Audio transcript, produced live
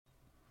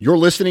You're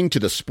listening to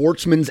the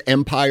Sportsman's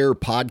Empire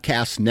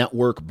Podcast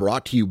Network,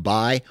 brought to you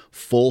by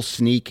Full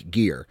Sneak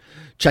Gear.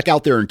 Check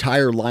out their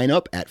entire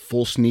lineup at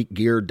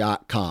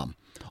fullsneakgear.com.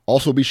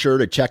 Also be sure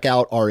to check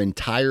out our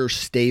entire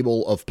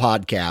stable of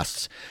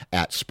podcasts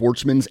at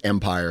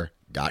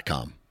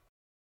sportsmansempire.com.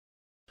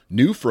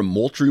 New from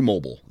Moultrie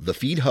Mobile, the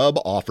Feed Hub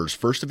offers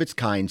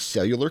first-of-its-kind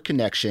cellular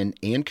connection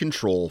and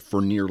control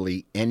for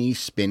nearly any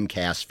spin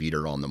cast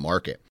feeder on the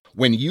market.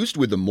 When used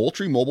with the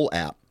Moultrie Mobile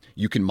app,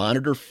 you can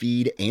monitor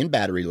feed and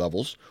battery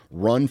levels,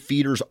 run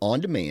feeders on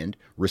demand,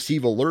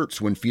 receive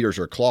alerts when feeders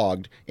are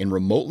clogged, and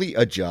remotely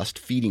adjust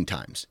feeding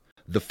times.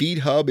 The Feed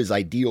Hub is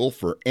ideal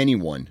for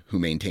anyone who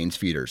maintains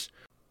feeders.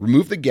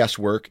 Remove the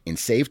guesswork and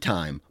save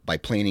time by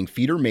planning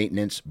feeder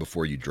maintenance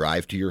before you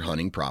drive to your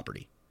hunting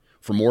property.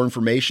 For more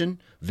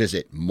information,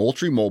 visit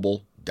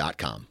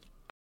MoultrieMobile.com.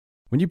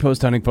 When you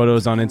post hunting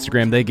photos on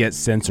Instagram, they get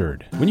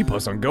censored. When you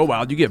post on Go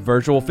Wild, you get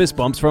virtual fist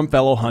bumps from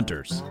fellow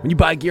hunters. When you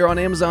buy gear on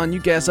Amazon, you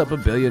gas up a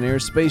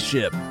billionaire's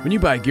spaceship. When you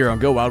buy gear on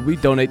Go Wild, we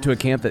donate to a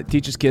camp that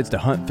teaches kids to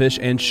hunt, fish,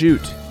 and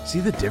shoot. See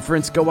the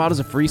difference? Go Wild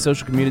is a free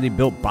social community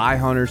built by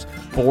hunters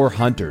for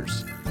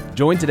hunters.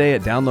 Join today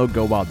at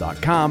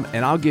downloadgowild.com,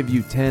 and I'll give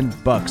you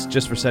 $10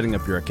 just for setting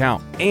up your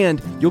account.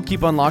 And you'll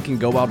keep unlocking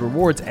Go Wild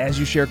rewards as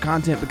you share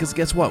content, because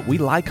guess what? We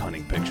like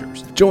hunting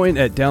pictures. Join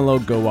at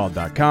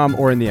downloadgowild.com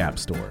or in the App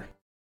Store.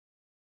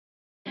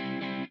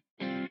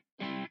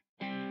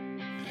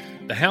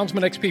 The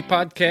Houndsman XP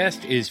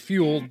podcast is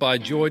fueled by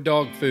Joy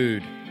Dog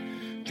Food.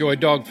 Joy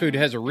Dog Food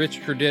has a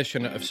rich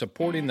tradition of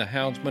supporting the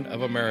Houndsman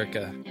of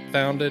America.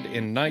 Founded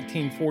in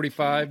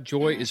 1945,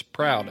 Joy is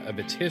proud of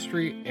its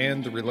history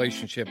and the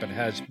relationship it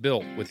has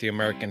built with the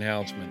American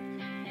Houndsman.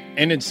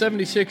 And in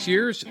 76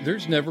 years,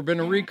 there's never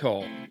been a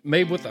recall.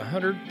 Made with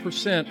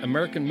 100%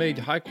 American-made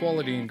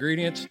high-quality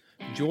ingredients,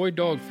 Joy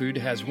Dog Food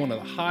has one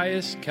of the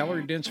highest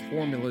calorie-dense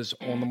formulas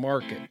on the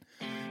market.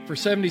 For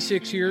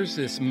 76 years,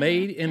 this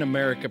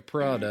made-in-America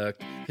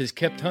product has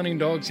kept hunting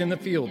dogs in the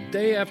field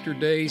day after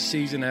day,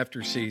 season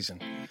after season.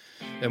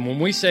 And when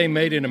we say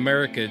made in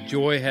America,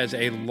 Joy has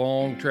a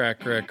long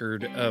track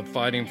record of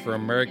fighting for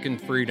American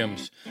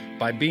freedoms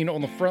by being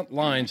on the front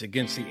lines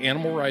against the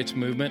animal rights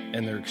movement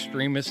and their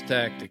extremist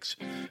tactics.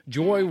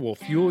 Joy will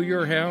fuel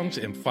your hounds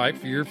and fight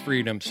for your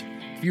freedoms.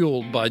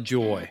 Fueled by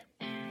Joy.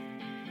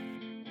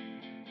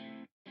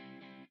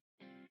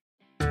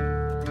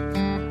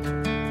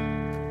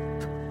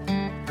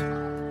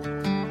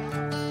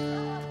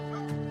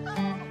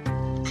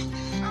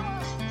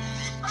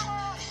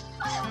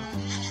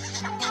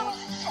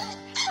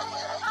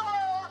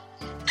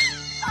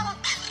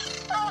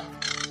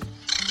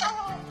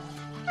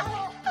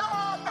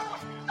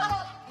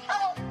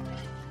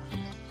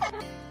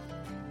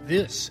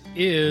 This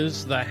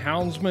is the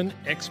Houndsman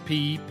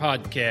XP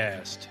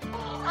podcast.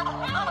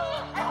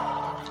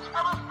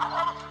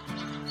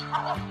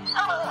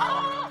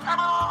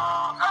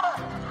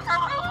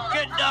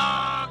 Good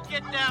dog,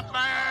 get that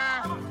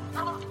bear.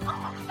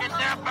 Get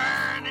that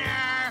bear in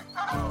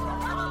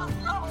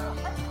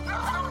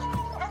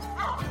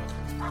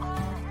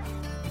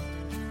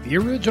The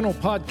here. original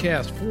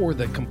podcast for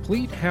the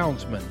complete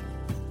Houndsman.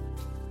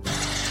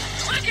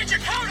 Look at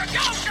your coat of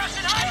go,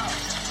 Justin Heights.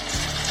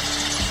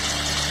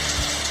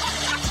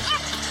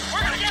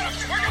 We're gonna get him.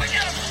 We're gonna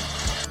get him.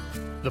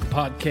 The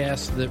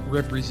podcast that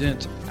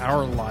represents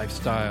our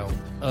lifestyle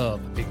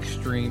of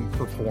extreme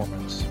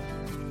performance.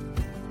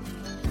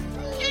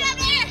 Get up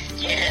there.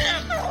 Get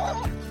him.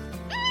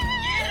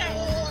 Get him.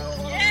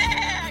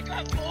 Yeah,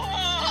 good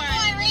boy. Good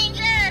boy,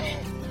 Ranger.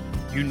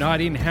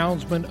 Uniting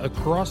houndsmen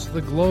across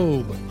the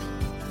globe,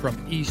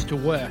 from east to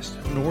west,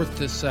 north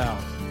to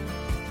south.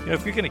 You know,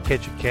 if you're going to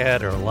catch a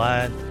cat or a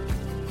lion,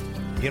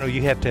 you know,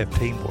 you have to have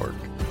teamwork.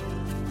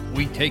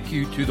 We take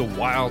you to the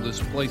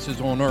wildest places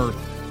on earth.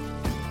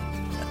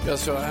 Yeah,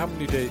 so how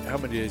many days a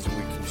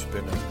week you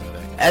spend in the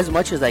day? As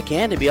much as I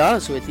can, to be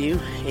honest with you.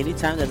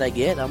 Anytime that I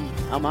get,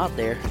 I'm out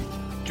there.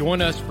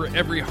 Join us for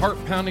every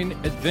heart-pounding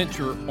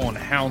adventure on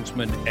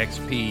Houndsman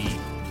XP.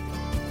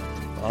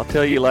 I'll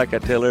tell you like I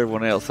tell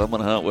everyone else, I'm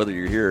going to hunt whether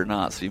you're here or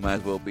not, so you might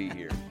as well be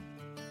here.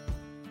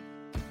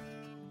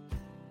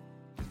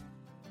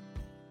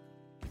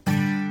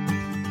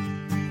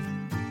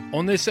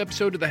 On this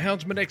episode of the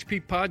Houndsman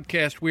XP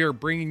podcast, we are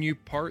bringing you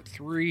part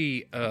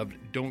 3 of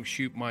Don't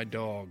Shoot My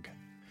Dog.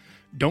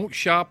 Don't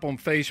shop on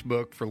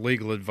Facebook for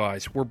legal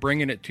advice. We're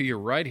bringing it to you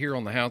right here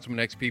on the Houndsman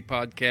XP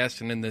podcast,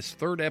 and in this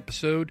third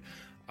episode,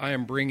 I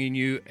am bringing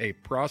you a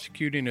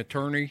prosecuting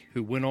attorney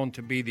who went on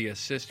to be the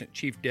Assistant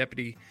Chief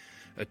Deputy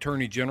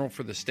Attorney General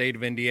for the state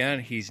of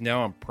Indiana. He's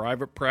now in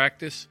private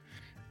practice.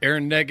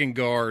 Aaron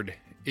Negengard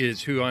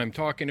is who I'm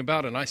talking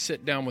about, and I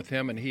sit down with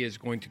him, and he is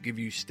going to give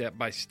you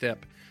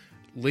step-by-step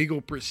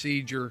legal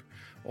procedure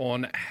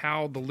on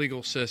how the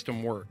legal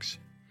system works.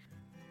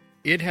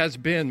 It has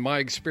been my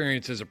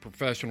experience as a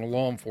professional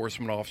law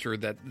enforcement officer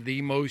that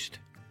the most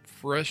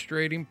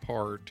frustrating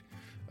part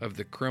of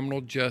the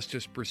criminal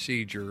justice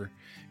procedure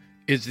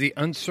is the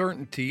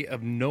uncertainty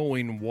of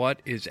knowing what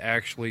is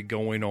actually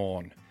going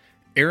on.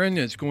 Aaron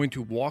is going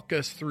to walk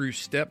us through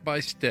step by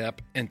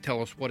step and tell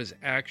us what is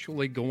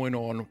actually going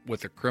on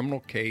with a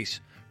criminal case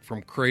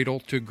from cradle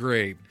to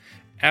grave.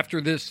 After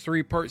this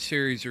 3-part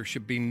series, there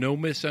should be no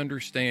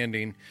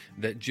misunderstanding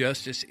that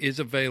justice is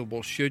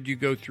available should you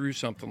go through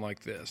something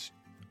like this.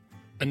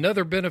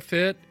 Another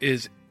benefit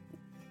is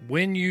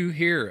when you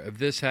hear of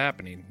this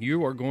happening,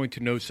 you are going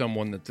to know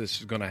someone that this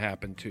is going to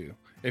happen to.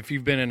 If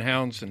you've been in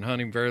hounds and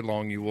hunting very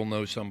long, you will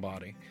know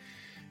somebody.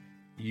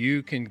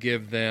 You can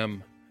give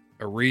them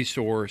a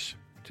resource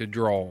to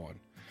draw on.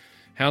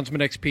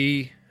 Houndsman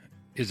XP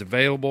is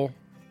available.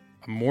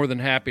 I'm more than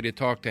happy to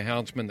talk to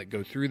houndsmen that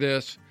go through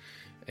this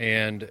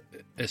and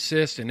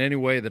assist in any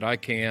way that I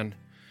can.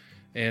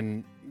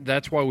 And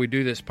that's why we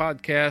do this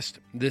podcast.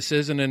 This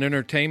isn't an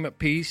entertainment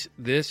piece.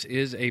 This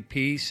is a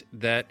piece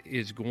that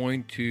is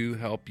going to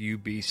help you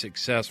be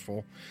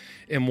successful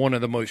in one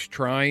of the most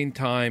trying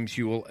times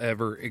you will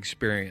ever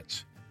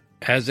experience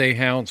as a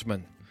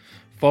houndsman.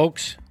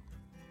 Folks,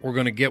 we're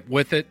going to get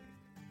with it.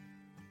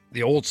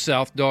 The Old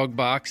South Dog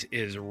Box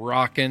is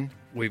rocking.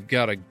 We've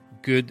got a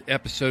good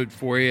episode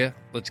for you.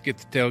 Let's get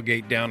the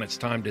tailgate down. It's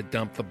time to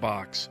dump the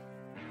box.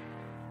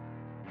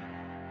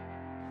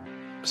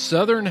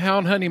 Southern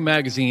Hound Hunting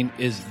Magazine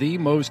is the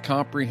most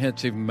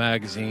comprehensive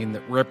magazine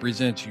that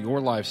represents your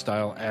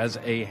lifestyle as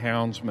a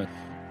houndsman.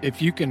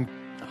 If you can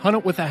hunt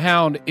it with a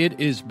hound, it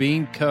is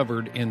being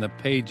covered in the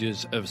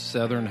pages of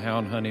Southern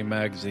Hound Hunting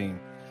Magazine.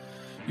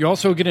 You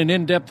also get an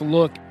in-depth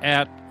look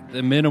at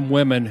the men and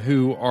women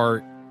who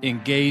are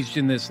engaged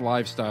in this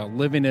lifestyle,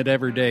 living it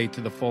every day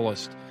to the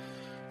fullest.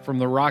 From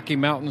the Rocky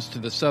Mountains to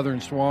the southern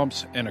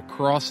swamps and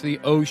across the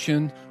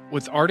ocean,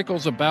 with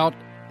articles about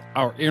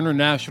our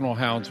international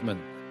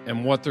houndsmen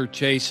and what they're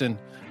chasing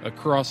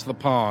across the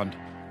pond.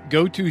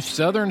 Go to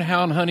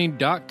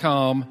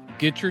southernhoundhunting.com,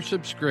 get your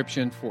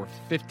subscription for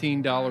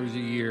 $15 a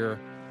year.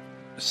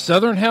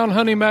 Southern Hound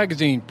Hunting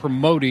Magazine,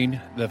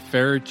 promoting the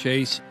fair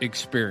chase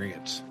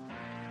experience.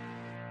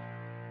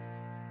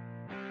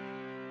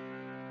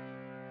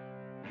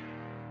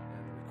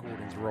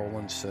 Recording's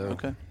rolling, so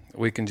okay.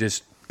 We can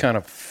just kind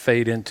of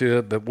fade into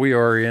it, but we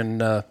are in,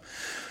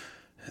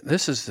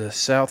 this is the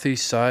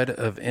southeast side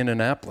of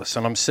Indianapolis,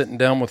 and I'm sitting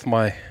down with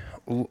my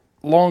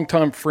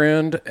longtime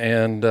friend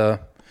and Aaron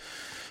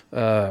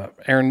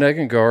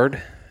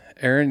Negengard.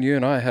 Aaron, you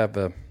and I have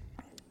a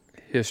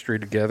history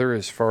together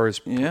as far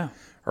as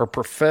our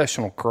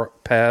professional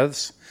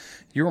paths.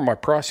 You were my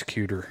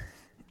prosecutor.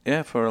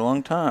 Yeah, for a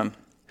long time.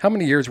 How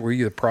many years were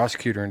you the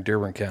prosecutor in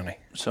Dearborn County?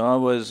 So I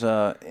was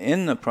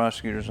in the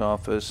prosecutor's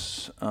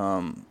office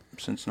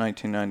since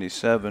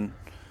 1997,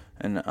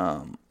 and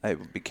I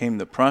became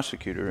the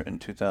prosecutor in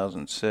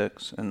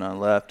 2006, and I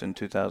left in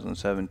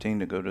 2017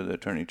 to go to the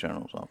Attorney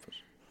General's office.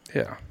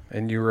 Yeah,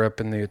 and you were up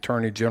in the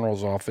Attorney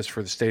General's office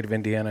for the state of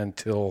Indiana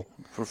until...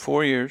 For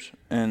 4 years,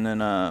 and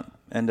then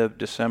end of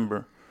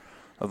December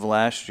of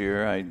last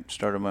year, I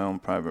started my own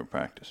private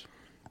practice.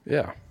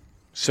 Yeah.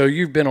 So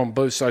you've been on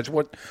both sides.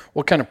 What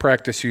kind of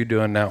practice are you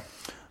doing now?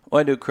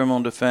 Well, I do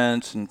criminal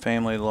defense and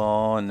family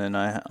law, and then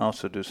I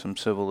also do some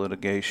civil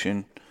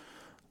litigation.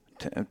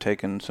 I've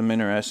taken some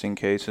interesting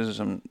cases.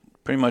 I'm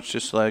pretty much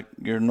just like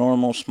your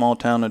normal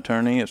small-town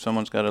attorney. If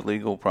someone's got a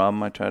legal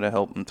problem, I try to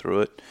help them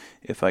through it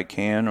if I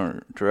can,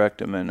 or direct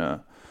them in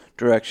a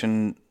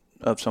direction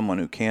of someone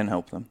who can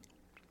help them.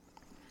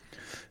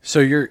 So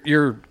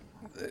you're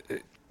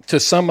to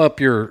sum up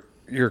your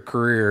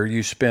career,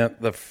 you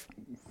spent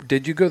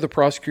did you go to the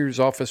prosecutor's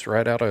office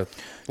right out of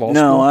law school?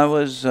 No, I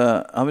was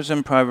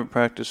in private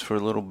practice for a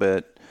little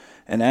bit,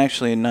 and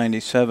actually in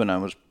 '97 I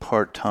was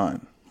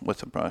part-time with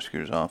the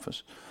prosecutor's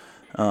office.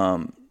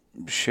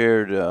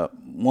 Shared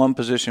one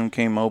position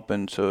came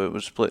open, so it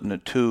was split into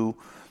two.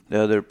 The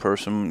other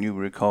person you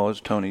recall is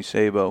Tony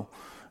Sabo,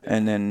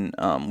 and then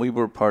we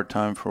were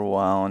part-time for a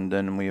while, and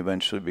then we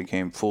eventually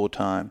became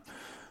full-time.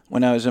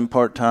 When I was in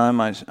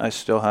part-time, I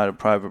still had a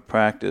private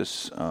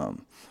practice,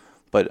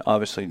 but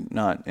obviously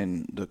not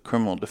in the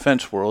criminal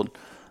defense world.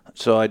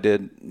 So I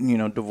did,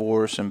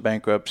 divorce and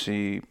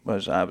bankruptcy.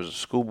 I was a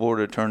school board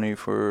attorney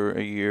for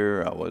a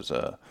year.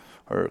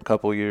 A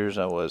couple years.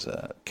 I was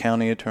a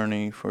county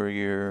attorney for a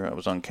year. I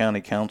was on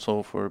county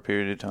council for a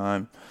period of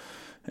time,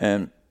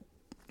 and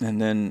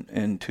then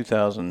in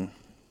 2000.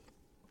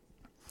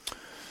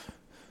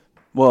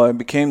 Well, I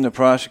became the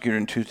prosecutor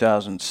in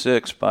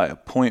 2006 by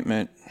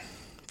appointment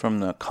from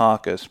the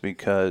caucus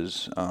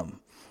because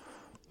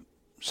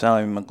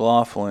Sally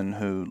McLaughlin,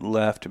 who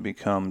left to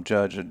become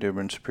judge at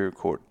Dearborn Superior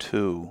Court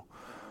 2,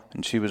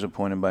 and she was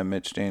appointed by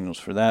Mitch Daniels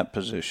for that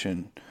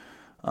position.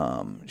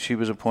 She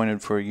was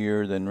appointed for a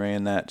year, then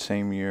ran that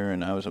same year,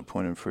 and I was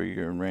appointed for a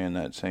year and ran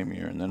that same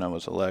year, and then I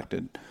was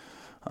elected.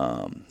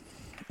 And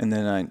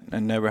then I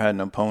never had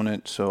an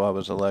opponent, so I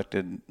was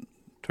elected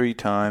 3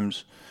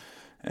 times,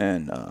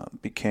 and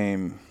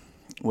became,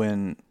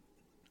 when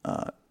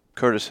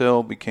Curtis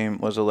Hill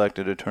was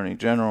elected Attorney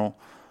General,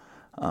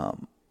 I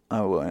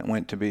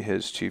went to be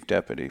his chief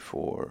deputy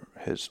for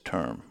his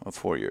term of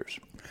 4 years.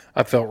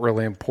 I felt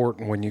really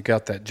important when you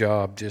got that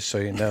job, just so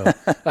you know.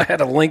 I had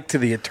a link to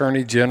the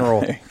Attorney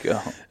General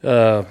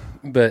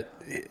But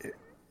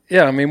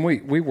yeah, I mean,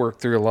 we work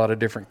through a lot of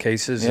different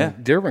cases. Yeah.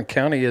 And Dearborn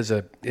County is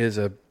a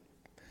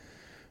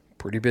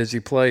pretty busy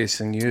place,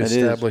 and you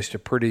established a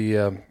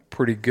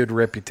pretty good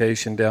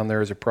reputation down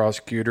there as a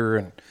prosecutor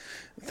and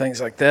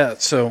things like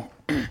that. So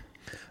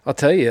I'll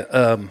tell you,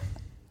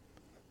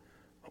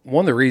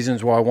 one of the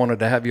reasons why I wanted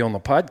to have you on the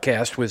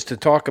podcast was to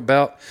talk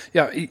about,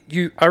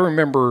 I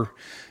remember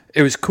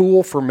it was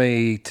cool for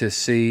me to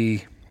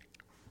see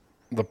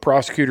the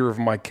prosecutor of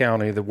my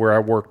county, where I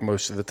worked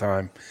most of the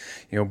time,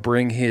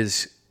 bring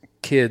his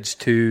kids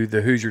to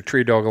the Hoosier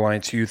Tree Dog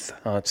Alliance youth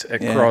hunts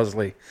at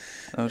Crosley.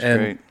 That was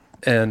great.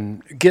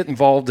 And get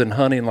involved in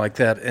hunting like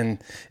that.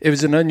 And it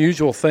was an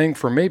unusual thing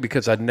for me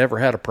because I'd never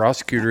had a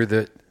prosecutor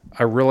that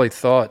I really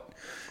thought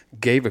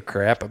gave a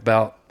crap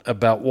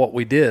about what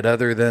we did,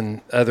 other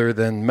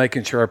than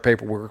making sure our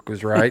paperwork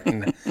was right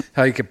and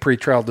how you could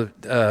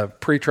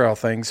pretrial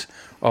things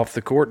off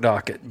the court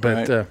docket.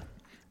 But right.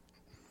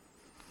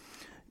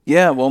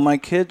 Yeah, well, my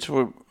kids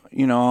were,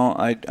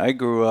 I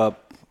grew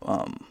up,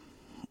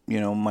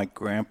 my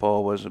grandpa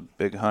was a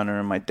big hunter,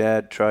 and my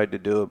dad tried to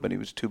do it, but he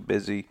was too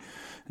busy.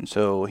 And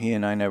so he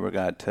and I never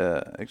got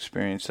to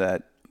experience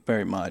that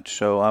very much.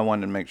 So I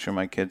wanted to make sure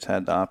my kids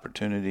had the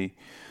opportunity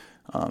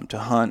to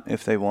hunt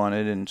if they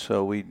wanted. And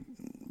so we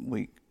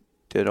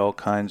did all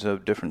kinds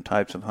of different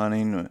types of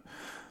hunting.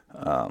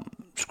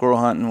 Squirrel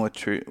hunting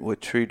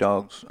with tree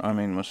dogs,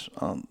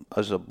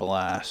 was a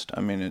blast.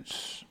 You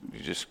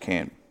just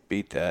can't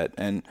beat that.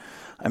 And,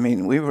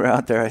 we were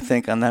out there, I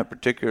think, on that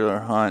particular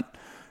hunt.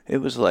 It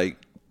was like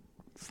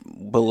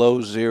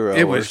below zero.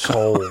 It was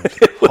cold.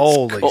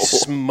 Holy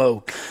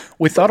smoke.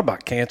 We thought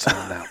about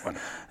canceling that one.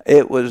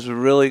 It was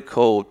really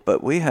cold,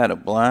 but we had a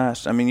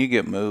blast. You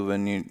get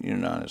moving, you're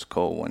not as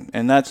cold.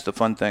 And that's the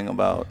fun thing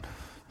about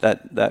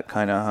that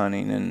kind of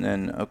hunting. And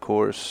then, of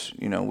course,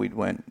 I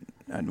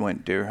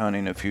went deer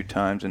hunting a few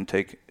times and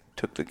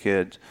took the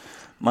kids.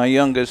 My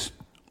youngest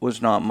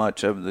was not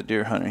much of the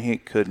deer hunter. He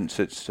couldn't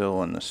sit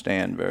still in the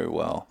stand very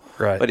well.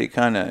 Right. But he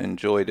kind of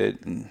enjoyed it.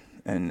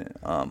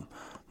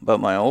 But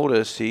my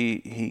oldest,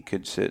 he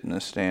could sit in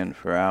the stand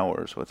for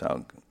hours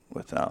without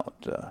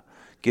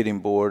getting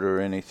bored or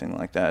anything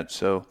like that.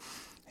 So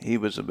he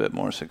was a bit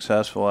more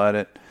successful at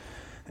it.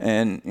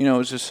 And, it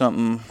was just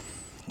something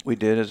we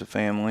did as a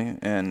family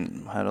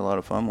and had a lot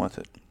of fun with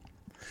it.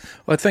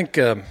 Well, I think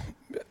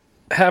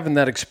having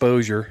that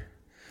exposure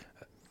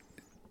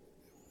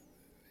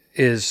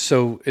is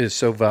so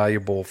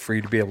valuable for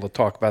you to be able to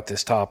talk about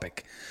this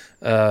topic.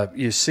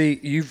 You see,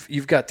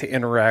 you've got to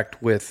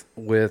interact with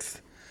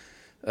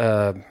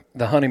the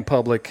hunting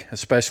public,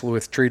 especially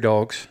with tree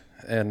dogs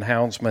and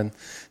houndsmen,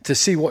 to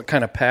see what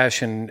kind of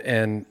passion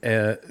and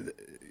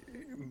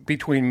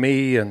between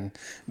me and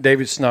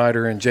David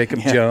Snyder and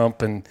Jacob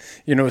Jump and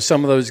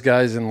some of those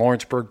guys in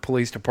Lawrenceburg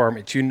Police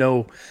Department,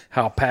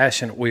 how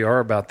passionate we are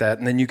about that.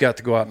 And then you got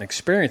to go out and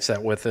experience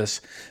that with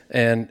us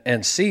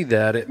and see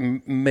that. It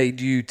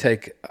made you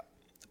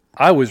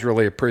I was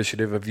really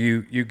appreciative of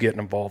you getting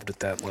involved at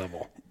that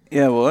level.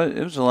 Yeah, well,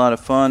 it was a lot of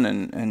fun,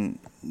 and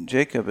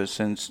Jacob has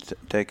since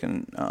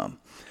taken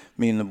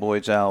me and the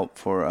boys out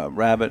for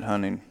rabbit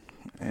hunting,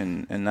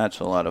 and that's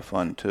a lot of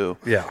fun too.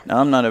 Yeah. Now,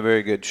 I'm not a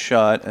very good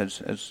shot,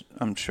 as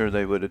I'm sure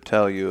they would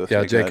tell you.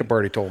 Jacob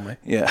already told me.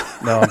 Yeah.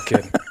 No, I'm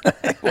kidding.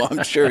 Well,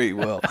 I'm sure he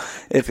will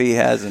if he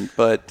hasn't.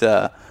 But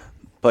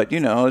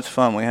it's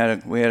fun. We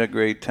had a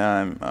great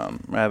time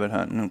rabbit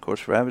hunting. And of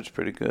course, rabbit's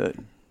pretty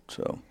good.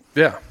 So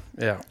yeah,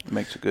 it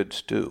makes a good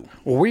stew.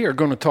 Well, we are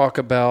going to talk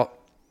about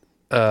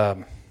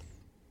dog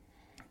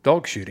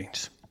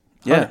shootings.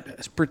 Yeah,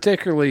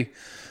 particularly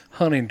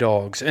hunting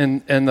dogs,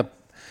 and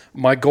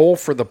my goal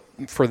for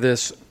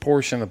this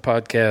portion of the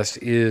podcast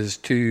is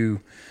to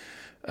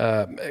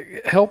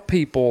help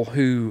people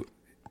who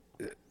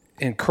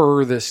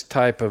incur this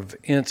type of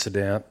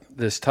incident,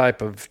 this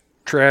type of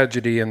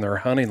tragedy in their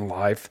hunting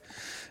life,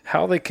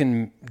 how they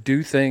can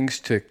do things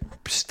to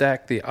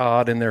stack the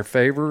odd in their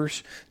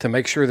favors to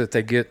make sure that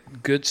they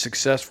get good,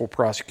 successful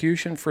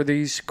prosecution for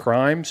these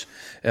crimes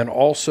and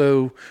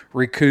also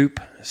recoup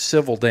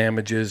civil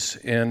damages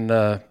in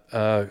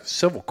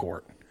civil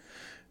court.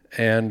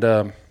 And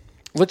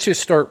let's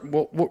just start.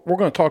 We're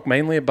going to talk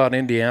mainly about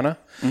Indiana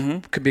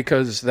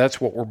because that's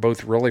what we're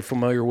both really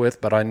familiar with,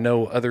 but I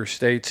know other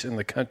states in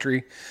the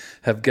country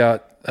have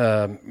got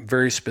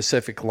very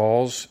specific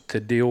laws to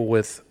deal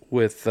with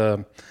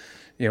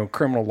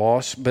criminal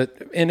loss. But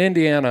in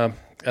Indiana,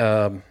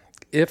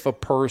 if a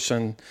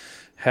person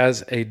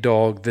has a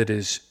dog that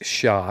is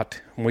shot,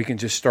 and we can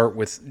just start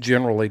with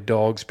generally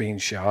dogs being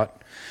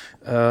shot,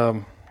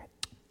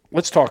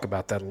 let's talk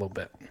about that a little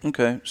bit.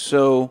 Okay,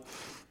 so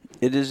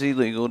it is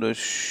illegal to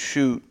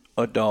shoot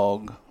a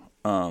dog.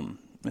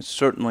 It's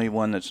certainly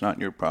one that's not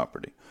your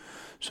property.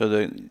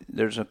 So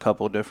there's a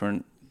couple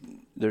different.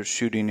 There's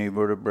shooting a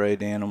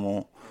vertebrate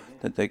animal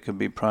that they could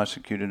be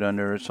prosecuted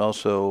under. It's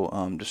also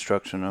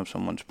destruction of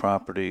someone's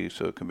property,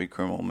 so it could be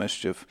criminal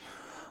mischief.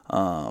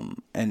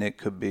 And it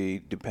could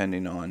be,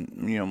 depending on,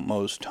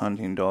 most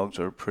hunting dogs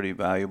are pretty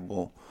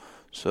valuable,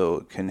 so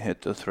it can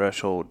hit the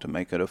threshold to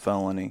make it a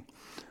felony.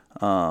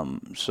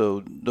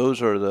 So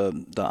those are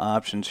the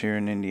options here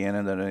in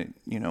Indiana that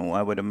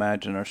I would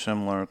imagine are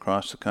similar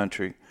across the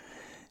country,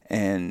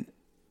 and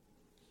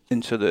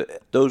so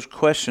those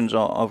questions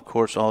of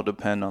course all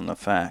depend on the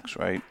facts,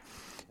 right?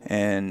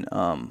 And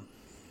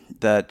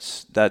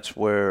that's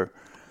where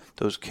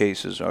those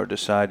cases are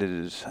decided,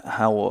 is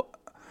how,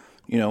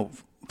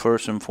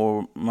 first and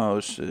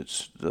foremost,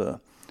 it's the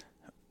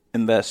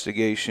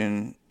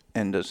investigation,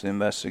 and does the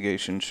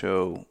investigation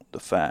show the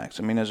facts?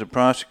 I mean, as a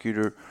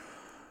prosecutor,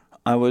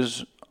 I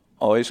was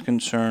always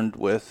concerned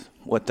with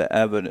what the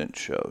evidence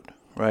showed,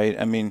 right?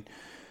 I mean,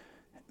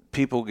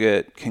 people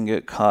can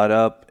get caught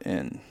up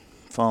in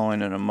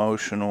following an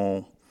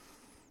emotional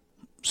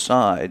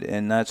side,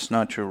 and that's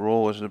not your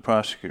role as the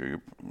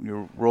prosecutor.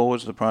 Your role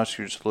as the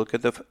prosecutor is to look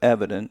at the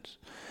evidence,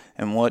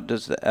 and what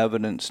does the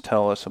evidence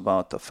tell us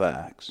about the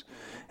facts,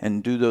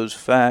 and do those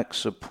facts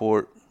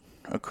support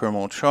a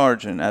criminal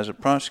charge? And as a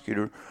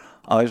prosecutor,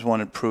 I always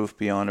wanted proof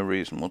beyond a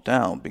reasonable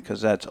doubt,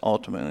 because that's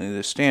ultimately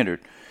the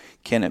standard.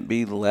 Can it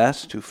be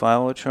less to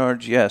file a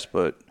charge? Yes,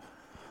 but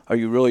are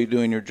you really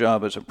doing your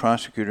job as a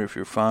prosecutor if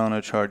you're filing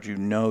a charge you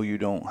know you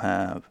don't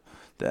have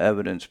the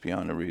evidence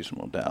beyond a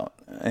reasonable doubt?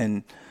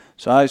 And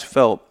so I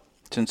felt,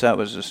 since that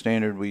was the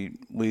standard, we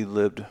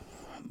lived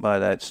by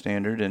that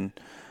standard. And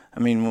I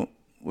mean,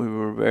 we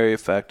were very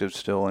effective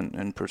still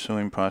in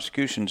pursuing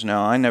prosecutions.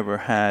 Now, I never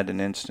had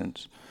an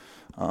instance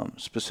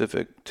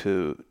specific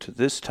to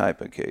this type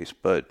of case,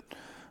 but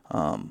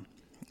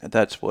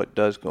that's what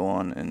does go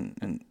on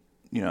and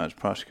as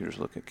prosecutors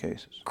look at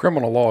cases.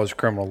 Criminal law is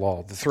criminal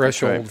law. The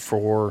threshold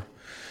for,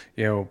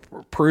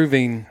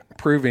 proving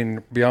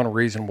beyond a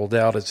reasonable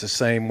doubt is the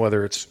same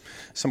whether it's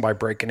somebody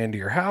breaking into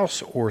your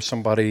house or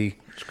somebody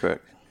That's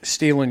correct.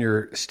 stealing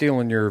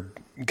your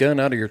gun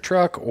out of your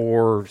truck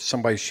or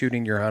somebody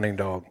shooting your hunting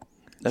dog.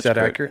 That's is that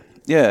correct. accurate?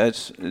 Yeah,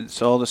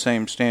 it's all the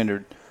same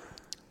standard.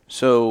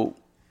 So,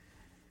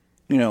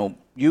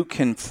 you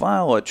can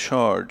file a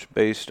charge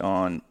based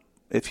on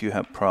if you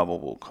have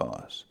probable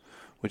cause,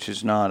 which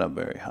is not a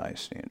very high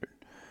standard.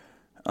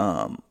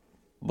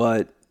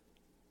 But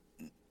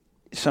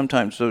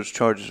sometimes those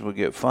charges will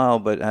get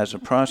filed, but as a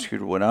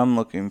prosecutor, what I'm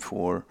looking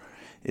for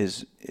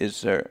is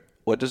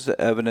what does the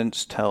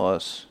evidence tell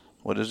us?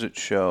 What does it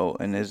show?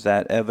 And is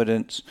that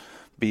evidence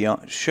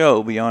beyond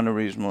a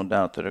reasonable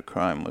doubt that a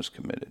crime was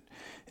committed?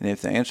 And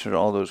if the answer to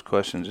all those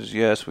questions is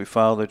yes, we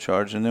file the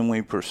charge and then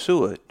we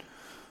pursue it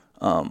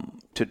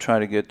to try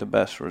to get the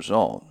best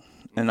result.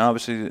 And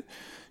obviously,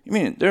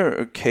 there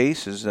are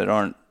cases that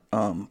aren't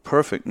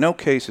perfect. No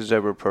case is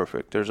ever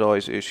perfect. There's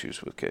always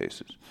issues with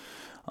cases.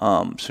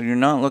 So you're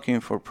not looking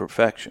for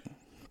perfection,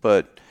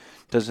 but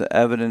does the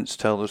evidence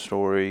tell the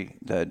story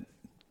that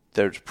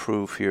there's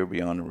proof here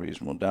beyond a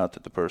reasonable doubt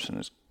that the person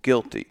is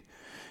guilty?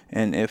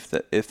 And if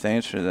the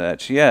answer to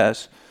that's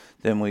yes,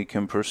 then we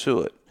can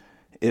pursue it.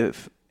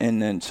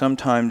 And then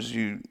sometimes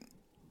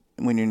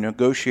when you're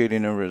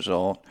negotiating a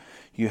result,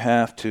 you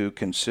have to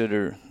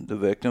consider the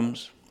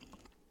victims.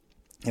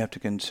 You have to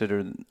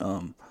consider.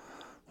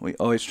 We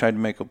always try to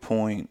make a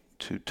point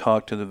to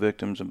talk to the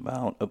victims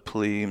about a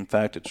plea. In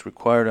fact, it's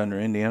required under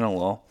Indiana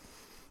law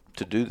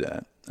to do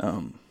that,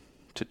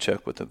 to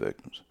check with the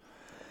victims.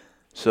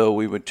 So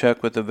we would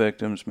check with the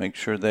victims, make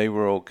sure they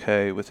were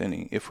okay with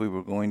if we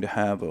were going to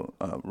have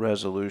a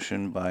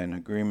resolution by an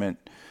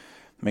agreement,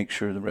 make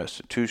sure the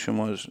restitution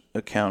was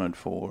accounted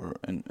for,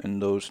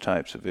 and those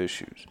types of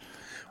issues.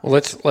 Well,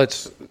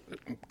 let's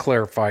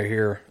clarify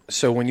here.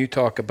 So when you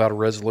talk about a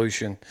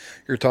resolution,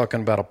 you're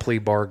talking about a plea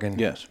bargain.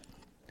 Yes.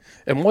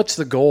 And what's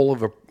the goal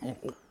of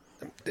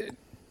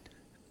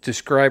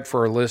describe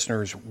for our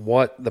listeners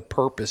what the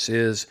purpose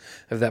is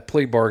of that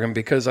plea bargain?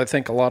 Because I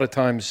think a lot of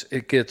times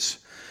it gets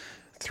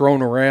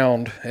thrown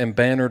around and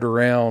bannered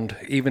around,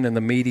 even in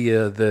the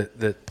media,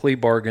 that plea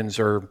bargains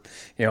are,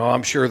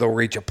 I'm sure they'll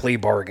reach a plea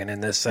bargain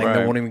in this thing. Right.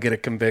 They won't even get a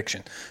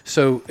conviction.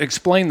 So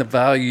explain the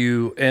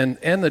value and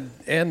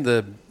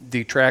the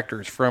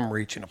detractors from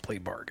reaching a plea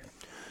bargain.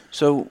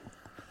 So,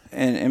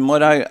 and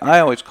what I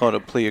always call it a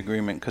plea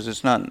agreement, because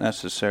it's not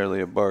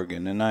necessarily a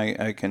bargain. And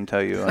I can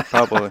tell you, I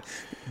probably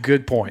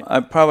good point. I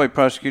probably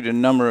prosecuted a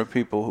number of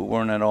people who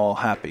weren't at all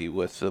happy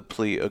with the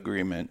plea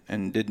agreement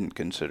and didn't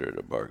consider it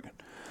a bargain.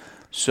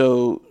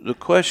 So the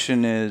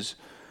question is,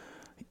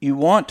 you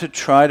want to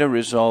try to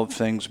resolve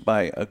things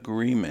by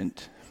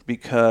agreement,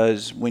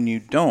 because when you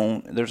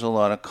don't, there's a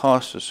lot of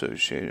costs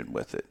associated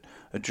with it.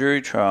 A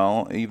jury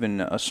trial,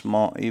 even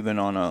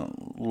on a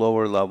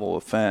lower level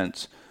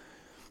offense,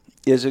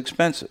 is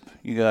expensive.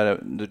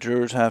 The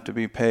jurors have to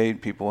be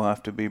paid, people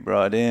have to be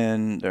brought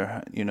in,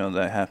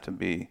 they have to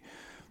be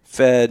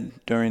fed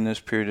during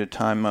this period of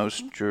time.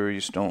 Most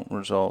juries don't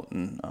result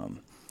in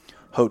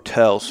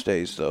hotel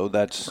stays, though.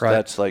 That's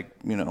like,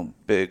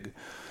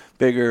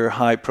 bigger,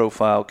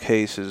 high-profile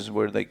cases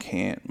where they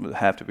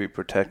have to be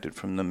protected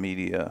from the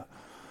media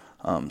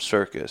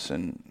circus.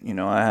 And,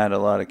 I had a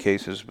lot of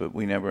cases, but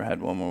we never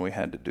had one where we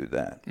had to do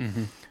that.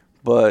 Mm-hmm.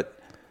 But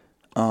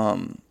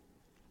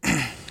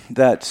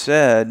that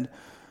said,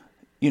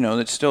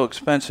 it's still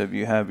expensive.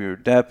 You have your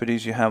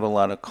deputies, you have a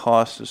lot of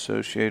costs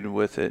associated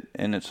with it,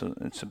 and it's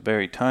a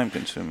very time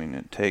consuming.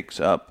 It takes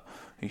up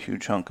a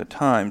huge chunk of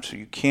time, so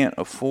you can't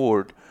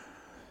afford.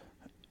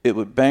 It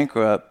would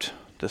bankrupt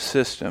the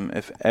system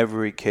if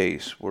every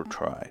case were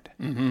tried.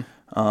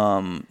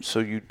 So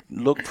you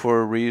look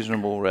for a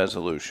reasonable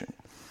resolution.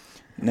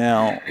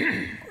 Now,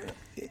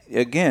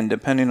 again,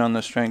 depending on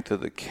the strength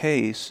of the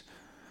case,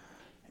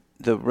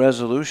 the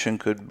resolution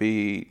could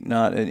be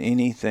not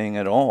anything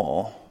at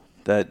all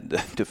that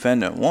the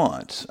defendant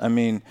wants. I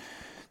mean,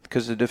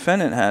 because the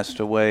defendant has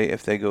to weigh,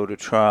 if they go to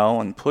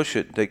trial and push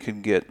it, they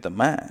could get the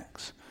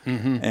max.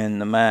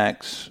 And the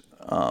max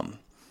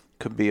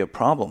could be a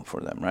problem for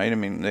them, right? I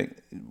mean,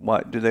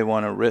 do they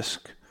want to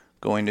risk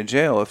going to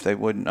jail if they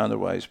wouldn't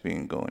otherwise be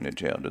going to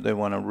jail? Do they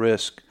want to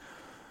risk,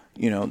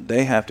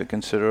 they have to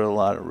consider a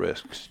lot of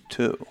risks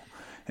too.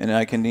 And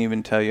I can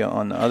even tell you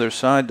on the other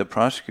side, the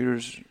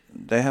prosecutors,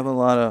 they have a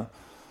lot of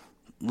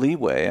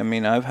leeway. I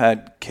mean, I've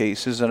had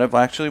cases that I've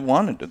actually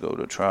wanted to go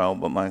to trial,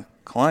 but my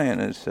client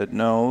has said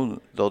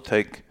no, they'll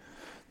take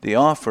the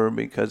offer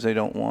because they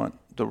don't want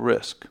the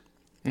risk.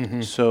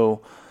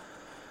 So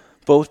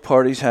both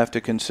parties have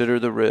to consider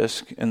the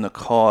risk and the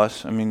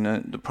cost. I mean,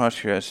 the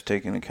prosecutor has to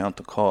take into account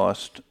the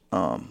cost.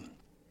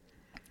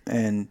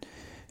 And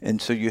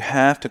so you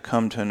have to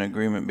come to an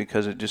agreement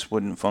because it just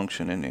wouldn't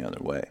function any other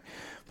way.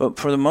 But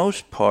for the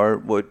most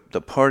part, what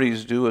the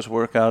parties do is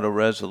work out a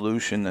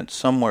resolution that's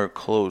somewhere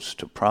close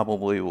to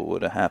probably what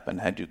would have happened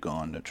had you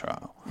gone to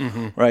trial,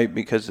 right?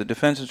 Because the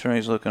defense attorney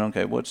is looking,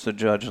 okay, what's the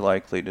judge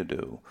likely to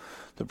do?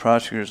 The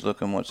prosecutor's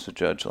looking, what's the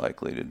judge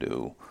likely to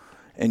do?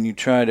 And you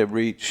try to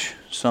reach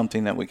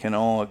something that we can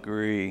all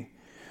agree.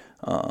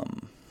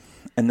 And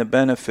the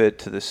benefit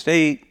to the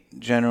state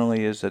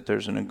generally is that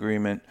there's an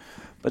agreement.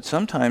 But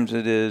sometimes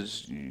it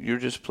is you're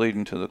just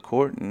pleading to the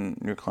court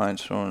and your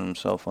client's throwing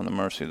himself on the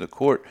mercy of the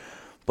court.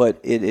 But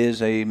it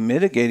is a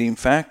mitigating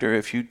factor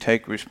if you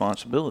take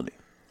responsibility.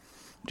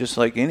 Just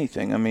like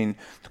anything. I mean,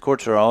 the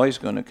courts are always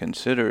going to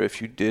consider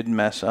if you did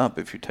mess up,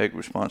 if you take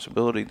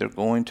responsibility, they're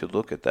going to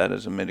look at that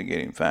as a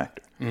mitigating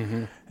factor.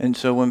 And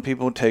so when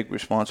people take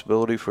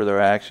responsibility for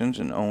their actions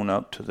and own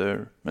up to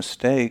their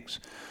mistakes,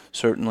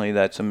 certainly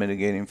that's a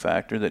mitigating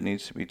factor that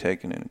needs to be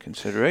taken into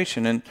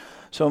consideration. And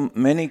so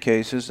many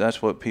cases,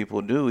 that's what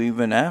people do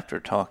even after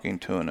talking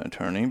to an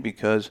attorney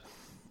because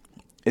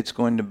it's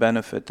going to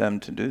benefit them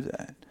to do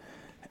that.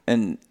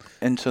 And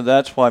so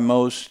that's why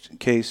most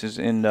cases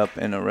end up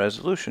in a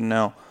resolution.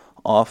 Now,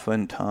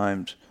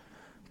 oftentimes,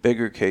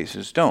 bigger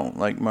cases don't.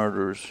 Like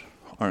murders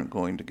aren't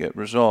going to get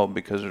resolved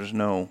because there's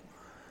no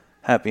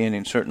happy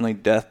ending. Certainly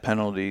death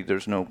penalty,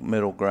 there's no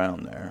middle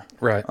ground there.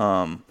 Right.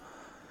 A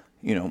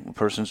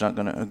person's not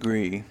going to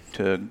agree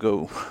to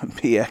go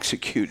be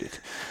executed.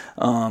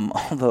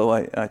 Although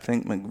I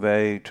think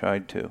McVeigh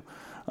tried to.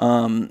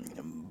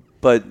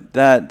 But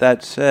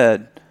that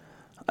said,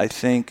 I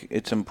think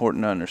it's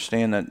important to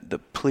understand that the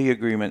plea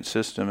agreement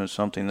system is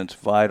something that's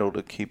vital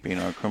to keeping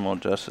our criminal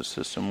justice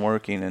system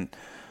working, and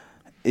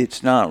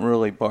it's not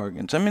really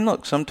bargains. I mean,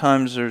 look,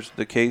 sometimes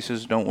the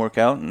cases don't work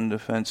out and the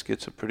defense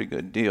gets a pretty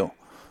good deal.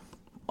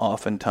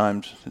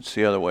 Oftentimes it's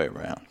the other way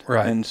around.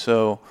 Right. And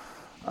so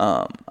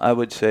I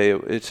would say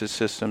it's a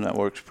system that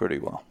works pretty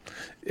well.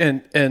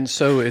 And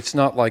so it's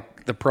not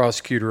like the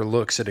prosecutor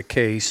looks at a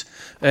case,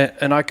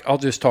 and I'll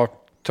just talk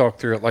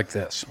through it like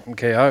this.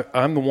 Okay,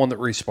 I'm the one that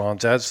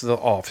responds as the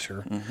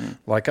officer,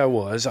 like I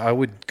was. I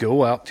would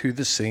go out to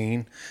the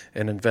scene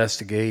and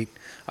investigate.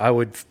 I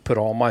would put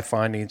all my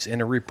findings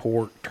in a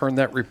report, turn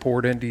that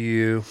report into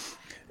you,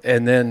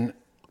 and then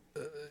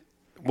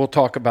we'll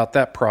talk about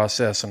that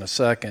process in a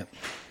second.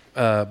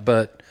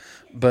 But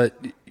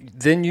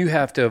then you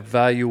have to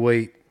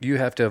evaluate. You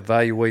have to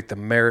evaluate the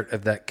merit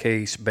of that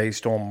case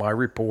based on my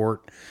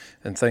report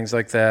and things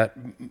like that.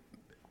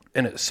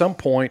 And at some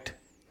point,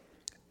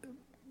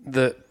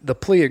 the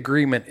plea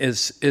agreement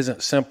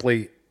isn't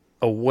simply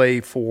a way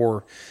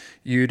for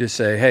you to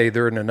say, hey,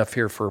 there isn't enough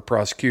here for a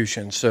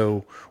prosecution,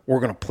 so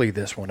we're going to plea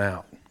this one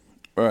out.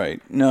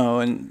 Right. No,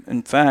 and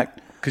in fact,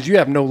 because you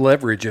have no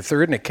leverage. If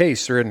there isn't a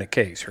case, there isn't a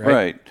case, right?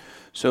 Right.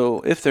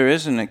 So if there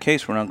isn't a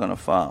case, we're not going to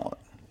file it.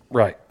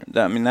 Right.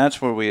 I mean,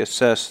 that's where we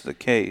assess the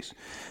case.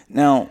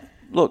 Now,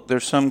 look,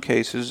 there's some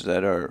cases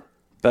that are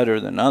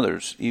better than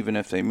others, even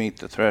if they meet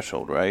the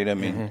threshold, right? I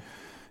mean,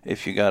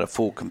 if you got a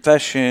full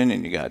confession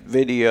and you got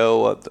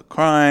video of the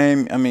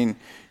crime, I mean,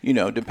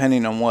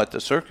 depending on what the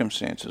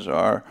circumstances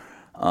are,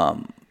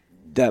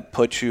 that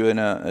puts you in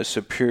a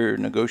superior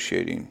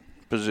negotiating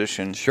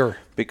position. Sure.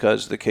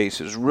 Because the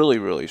case is really,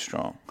 really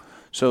strong.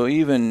 So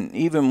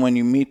even when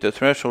you meet the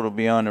threshold of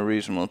beyond a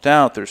reasonable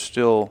doubt, there's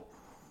still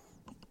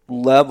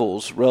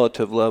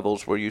relative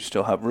levels where you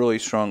still have really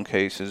strong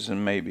cases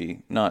and maybe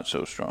not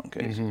so strong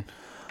cases.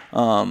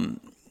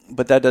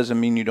 But that doesn't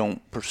mean you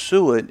don't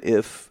pursue it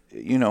if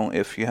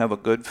you have a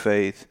good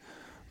faith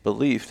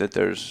belief that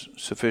there's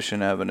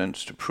sufficient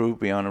evidence to prove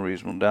beyond a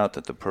reasonable doubt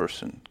that the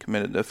person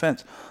committed the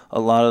offense. A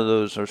lot of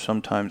those are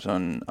sometimes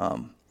on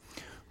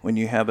when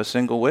you have a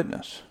single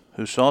witness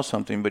who saw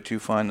something, but you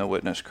find the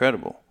witness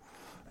credible.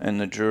 and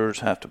the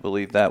jurors have to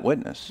believe that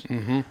witness.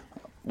 Mm-hmm.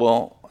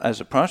 Well,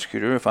 as a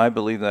prosecutor, if I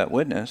believe that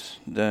witness,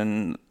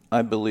 then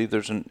I believe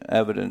there's an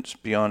evidence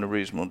beyond a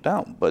reasonable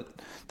doubt. But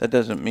that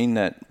doesn't mean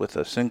that with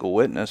a single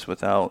witness,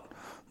 without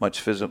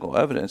much physical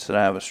evidence, that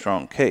I have a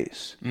strong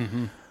case.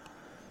 Mm-hmm.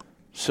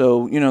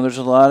 So, there's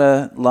a lot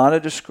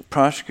of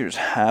prosecutors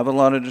have a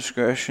lot of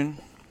discretion,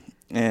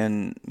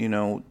 and,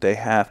 they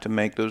have to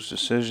make those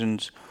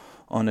decisions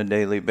on a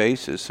daily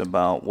basis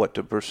about what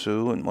to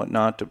pursue and what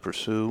not to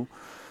pursue.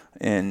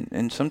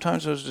 And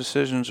sometimes those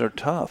decisions are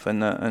tough,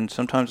 and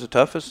sometimes the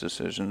toughest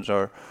decisions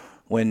are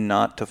when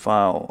not to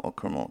file a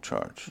criminal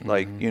charge. Mm-hmm.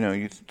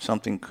 Like,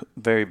 something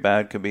very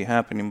bad could be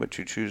happening, but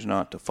you choose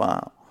not to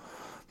file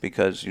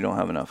because you don't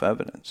have enough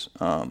evidence.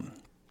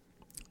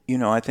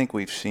 I think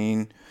we've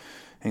seen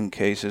in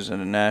cases at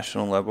a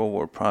national level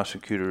where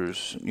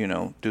prosecutors,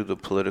 do the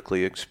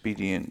politically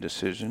expedient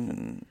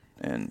decision,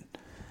 and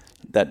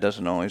that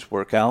doesn't always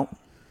work out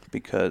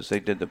because they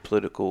did the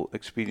political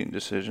expedient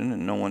decision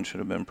and no one should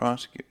have been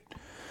prosecuted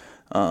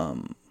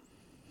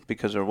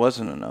because there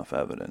wasn't enough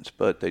evidence.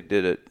 But they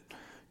did it,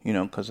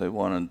 because they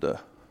wanted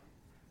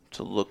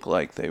to look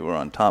like they were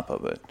on top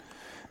of it.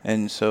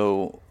 And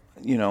so,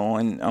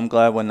 and I'm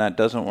glad when that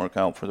doesn't work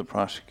out for the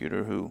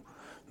prosecutor who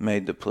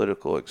made the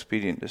political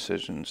expedient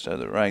decision instead of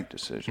the right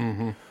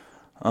decision.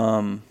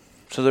 Mm-hmm.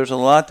 So there's a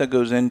lot that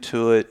goes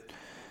into it.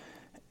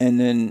 And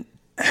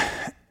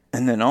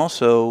then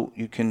also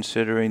you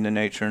considering the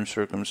nature and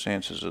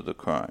circumstances of the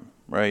crime,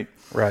 right?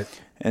 Right.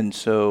 And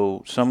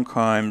so some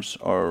crimes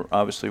are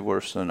obviously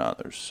worse than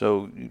others.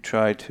 So you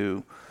try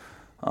to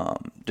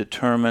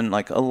determine,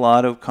 like a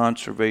lot of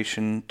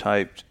conservation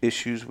type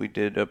issues we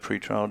did a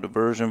pretrial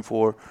diversion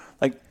for,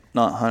 like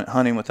not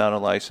hunting without a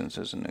license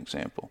as an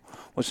example.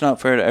 Well, it's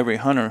not fair to every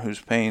hunter who's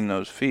paying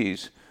those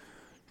fees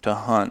to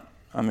hunt.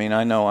 I mean,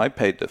 I know I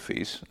paid the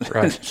fees.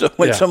 Right. So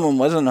when someone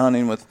wasn't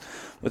hunting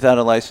without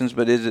a license,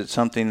 but is it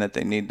something that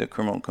they need the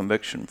criminal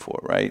conviction for,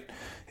 right?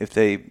 If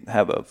they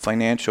have a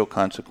financial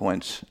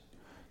consequence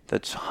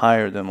that's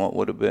higher than what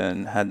would have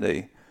been had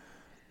they,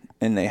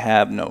 and they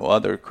have no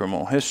other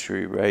criminal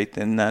history, right,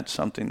 then that's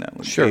something that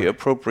would be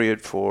appropriate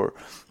for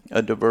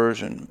a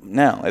diversion.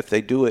 Now, if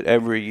they do it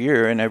every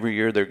year and every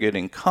year they're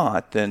getting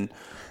caught, then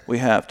we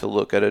have to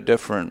look at a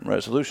different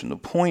resolution. The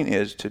point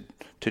is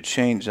to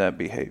change that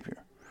behavior,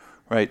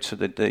 right, so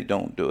that they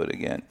don't do it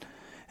again.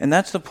 And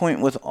that's the point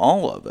with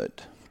all of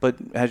it. But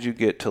as you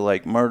get to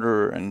like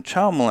murder and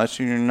child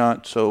molestation, you're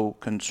not so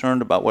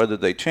concerned about whether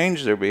they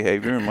change their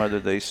behavior and whether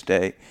they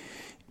stay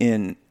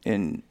in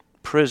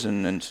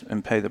prison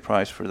and pay the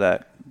price for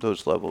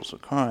those levels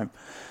of crime.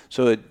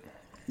 So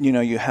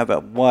you have a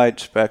wide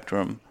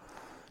spectrum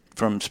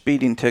from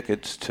speeding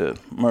tickets to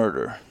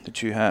murder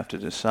that you have to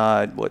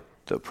decide what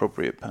the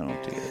appropriate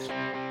penalty is.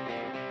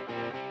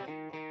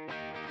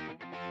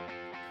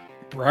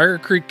 Briar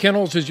Creek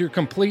Kennels is your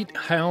complete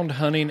hound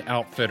hunting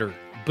outfitter.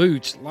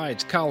 Boots,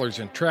 lights, collars,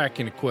 and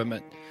tracking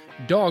equipment.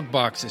 Dog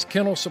boxes,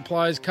 kennel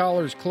supplies,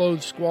 collars,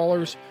 clothes,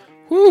 squallers.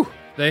 Whew,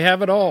 they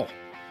have it all.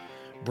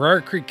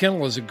 Briar Creek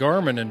Kennel is a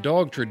Garmin and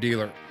Dogtra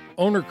dealer.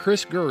 Owner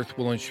Chris Girth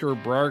will ensure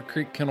Briar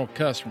Creek Kennel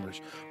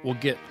customers will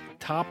get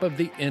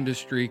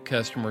top-of-the-industry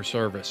customer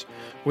service.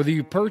 Whether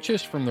you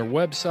purchase from their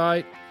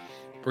website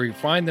or you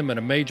find them at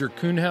a major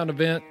coonhound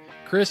event,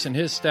 Chris and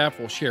his staff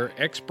will share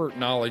expert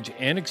knowledge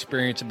and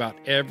experience about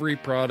every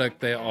product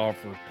they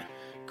offer.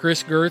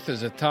 Chris Girth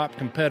is a top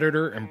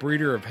competitor and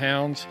breeder of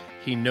hounds.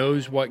 He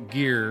knows what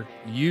gear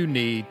you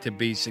need to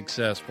be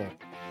successful.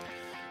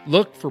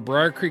 Look for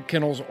Briar Creek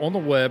Kennels on the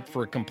web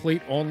for a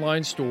complete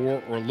online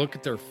store or look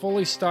at their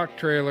fully stocked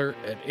trailer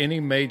at any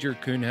major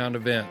coonhound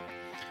event.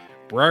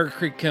 Briar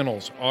Creek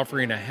Kennels,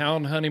 offering a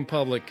hound hunting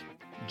public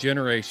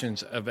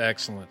generations of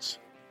excellence.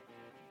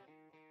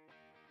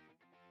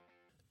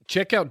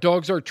 Check out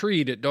Dogs Are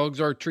Treed at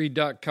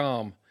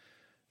dogsaretreed.com.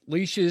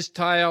 Leashes,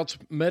 tie-outs,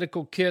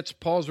 medical kits,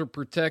 paws are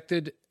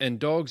protected, and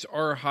dogs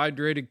are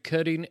hydrated,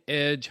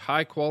 cutting-edge,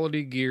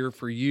 high-quality gear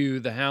for you,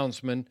 the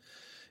houndsman.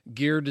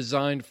 Gear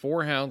designed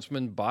for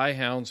houndsmen by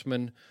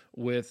houndsmen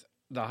with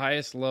the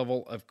highest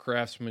level of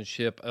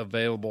craftsmanship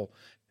available.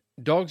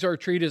 Dogs Are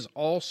Treed is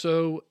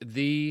also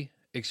the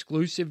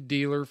exclusive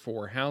dealer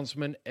for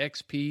Houndsman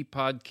XP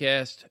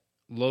Podcast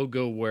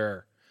logo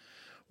wear.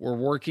 We're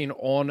working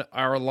on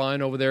our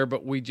line over there,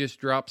 but we just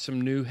dropped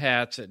some new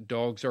hats at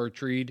Dogs Are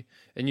Treed,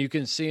 and you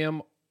can see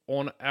them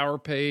on our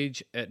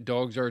page at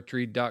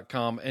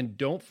dogsaretreed.com. And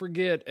don't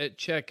forget at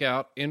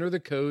checkout, enter the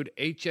code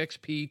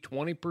HXP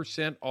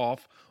 20%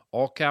 off,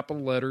 all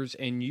capital letters,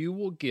 and you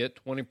will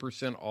get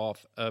 20%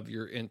 off of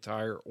your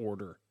entire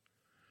order.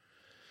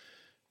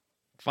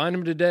 Find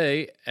them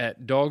today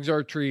at Dogs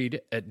Are Treed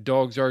at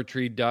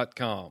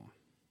dogsaretreed.com.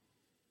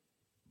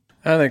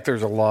 I think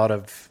there's a lot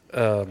of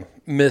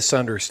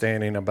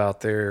misunderstanding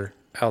out there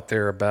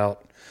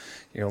about,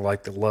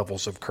 like the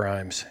levels of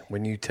crimes.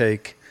 When you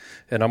take,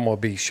 and I'm going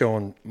to be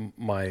showing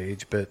my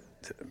age, but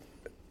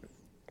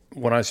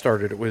when I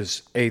started, it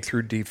was A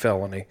through D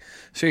felony.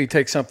 So you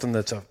take something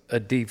that's a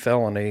D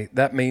felony,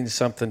 that means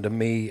something to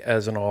me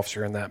as an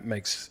officer, and that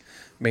means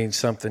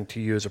something to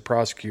you as a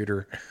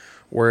prosecutor.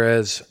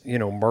 Whereas,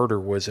 murder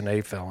was an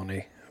A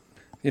felony.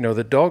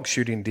 The dog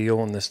shooting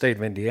deal in the state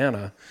of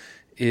Indiana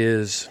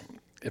is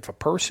if a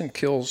person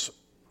kills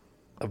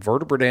a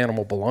vertebrate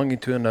animal belonging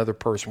to another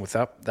person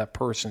without that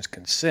person's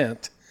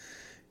consent,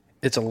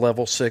 it's a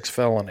level 6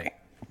 felony.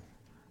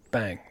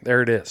 Bang,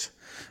 there it is.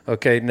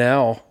 Okay,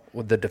 now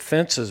the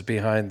defenses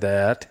behind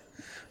that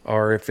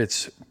are if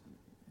it's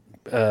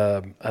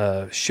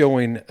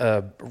showing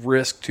a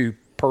risk to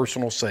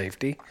personal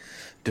safety,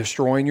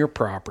 destroying your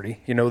property,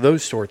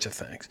 those sorts of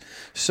things.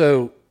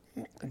 So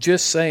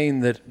just saying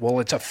that, well,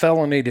 it's a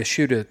felony to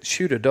shoot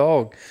a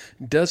dog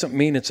doesn't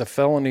mean it's a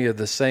felony of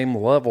the same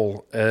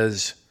level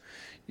as,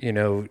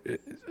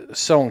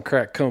 selling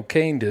crack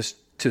cocaine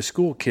to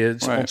school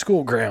kids on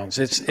school grounds.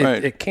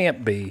 It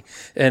can't be.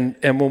 And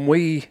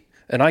when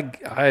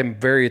I'm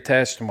very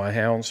attached to my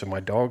hounds and my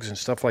dogs and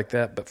stuff like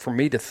that, but for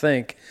me to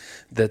think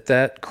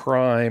that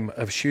crime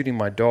of shooting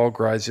my dog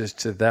rises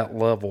to that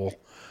level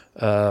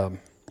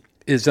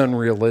is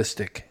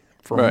unrealistic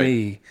for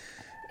me,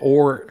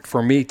 or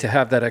for me to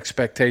have that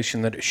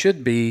expectation that it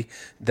should be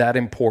that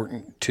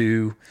important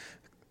to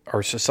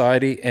our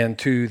society and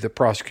to the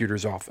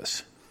prosecutor's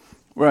office.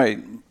 Right.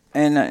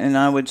 And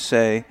I would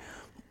say,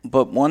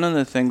 but one of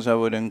the things I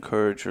would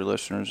encourage your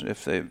listeners,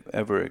 if they've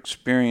ever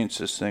experienced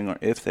this thing, or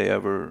if they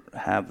ever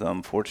have the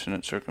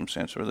unfortunate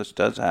circumstance where this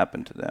does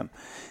happen to them,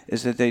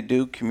 is that they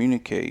do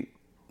communicate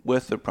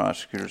with the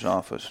prosecutor's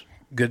office.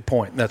 Good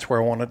point. That's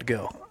where I wanted to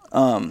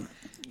go.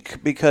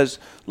 Because,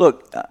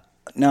 look,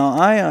 now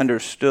I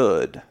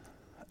understood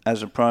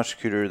as a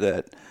prosecutor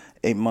that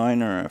a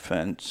minor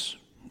offense,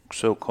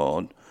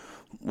 so-called,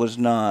 was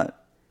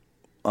not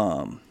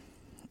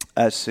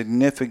as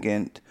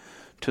significant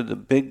to the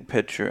big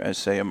picture as,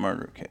 say, a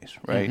murder case,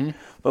 right? Mm-hmm.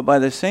 But by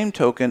the same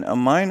token, a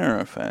minor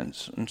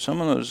offense, and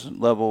some of those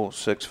level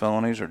 6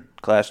 felonies or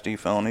Class D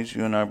felonies,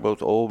 you and I are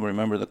both old,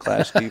 remember the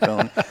Class D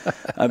felony?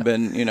 I've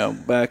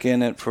been, back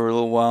in it for a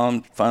little while.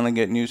 I'm finally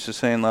getting used to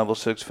saying level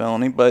 6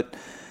 felony, but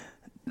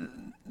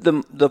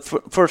the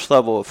first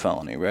level of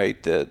felony,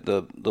 right?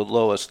 The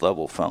lowest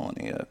level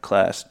felony, a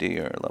Class D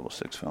or a level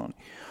 6 felony.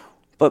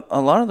 But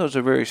a lot of those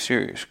are very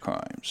serious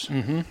crimes.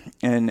 Mm-hmm.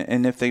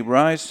 And if they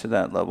rise to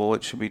that level,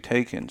 it should be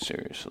taken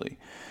seriously.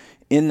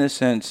 In the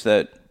sense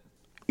that,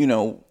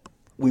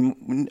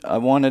 I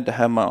wanted to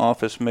have my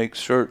office make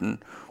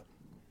certain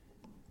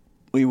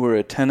we were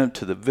attentive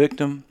to the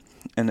victim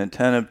and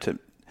attentive to,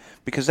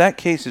 because that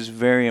case is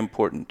very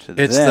important to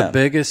them. It's the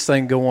biggest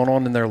thing going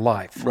on in their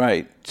life.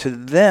 Right. To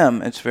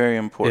them, it's very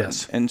important.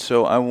 Yes. And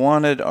so I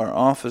wanted our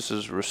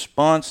office's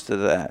response to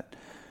that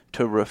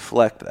to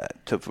reflect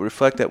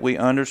that we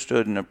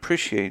understood and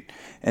appreciate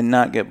and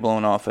not get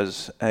blown off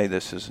as, hey,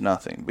 this is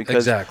nothing.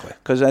 Because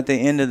at the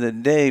end of the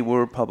day,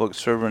 we're public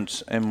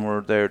servants and we're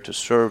there to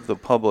serve the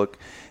public,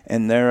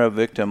 and they're a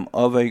victim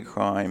of a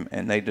crime,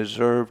 and they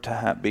deserve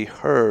to be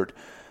heard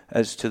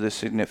as to the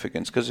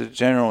significance, because it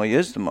generally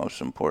is the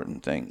most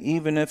important thing,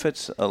 even if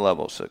it's a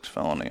level 6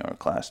 felony or a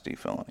Class D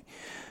felony.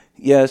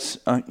 Yes,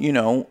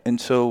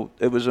 and so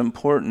it was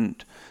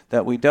important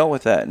that we dealt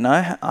with that. And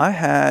I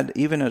had,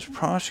 even as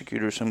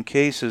prosecutor, some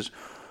cases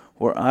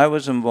where I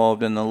was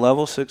involved in the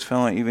level 6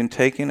 felony, even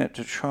taking it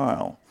to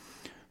trial,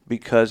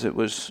 because it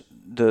was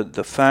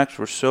the facts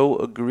were so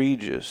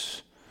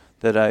egregious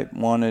that I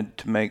wanted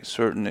to make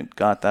certain it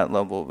got that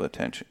level of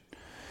attention.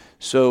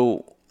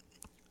 So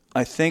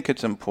I think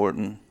it's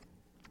important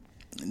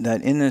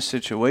that in this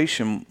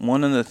situation,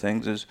 one of the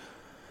things is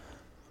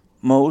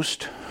a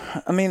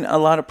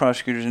lot of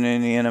prosecutors in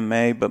Indiana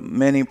may, but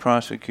many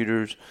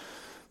prosecutors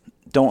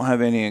don't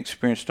have any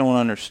experience, don't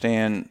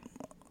understand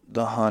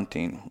the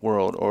hunting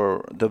world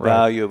or the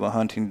value of a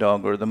hunting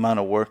dog or the amount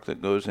of work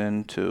that goes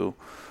into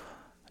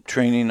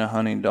training a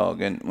hunting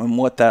dog and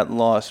what that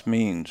loss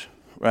means,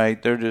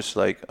 right? They're just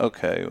like,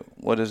 okay,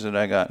 what is it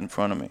I got in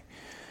front of me?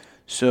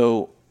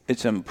 So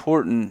it's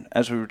important,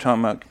 as we were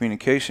talking about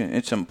communication,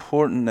 it's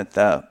important that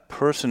that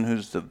person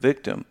who's the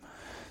victim,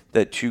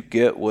 that you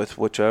get with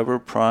whichever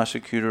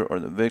prosecutor or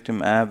the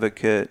victim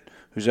advocate,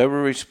 who's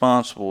ever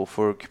responsible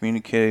for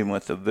communicating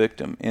with the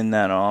victim in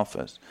that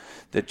office,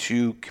 that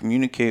you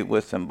communicate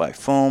with them by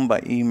phone,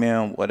 by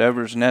email,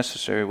 whatever's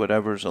necessary,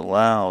 whatever's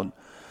allowed,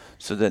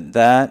 so that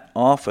that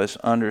office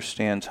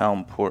understands how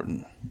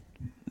important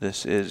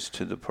this is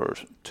to the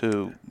person,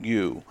 to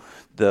you,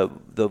 the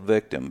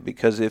victim.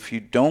 Because if you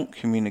don't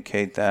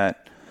communicate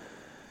that,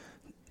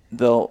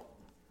 they'll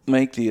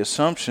make the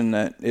assumption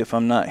that if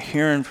I'm not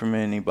hearing from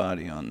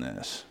anybody on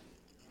this,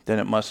 then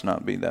it must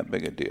not be that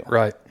big a deal.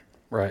 Right.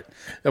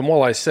 And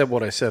while I said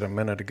what I said a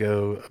minute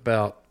ago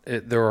about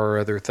it, there are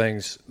other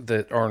things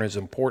that aren't as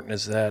important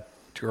as that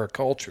to our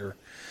culture.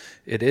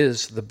 It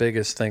is the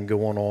biggest thing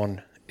going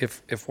on.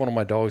 If one of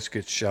my dogs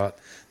gets shot,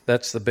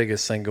 that's the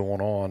biggest thing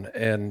going on.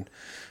 And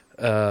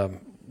that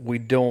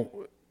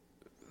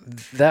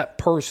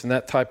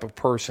type of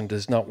person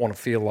does not want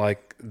to feel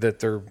like that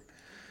they're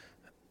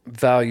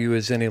value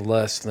is any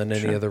less than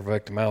any Sure. other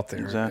victim out there.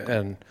 Exactly.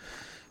 And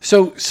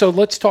so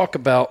let's talk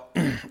about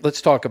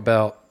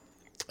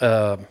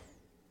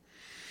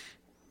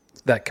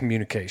that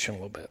communication a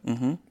little bit,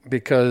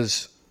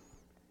 because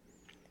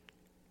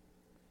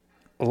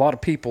a lot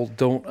of people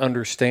don't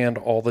understand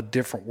all the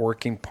different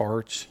working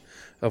parts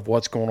of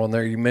what's going on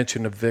there. You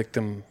mentioned a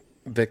victim's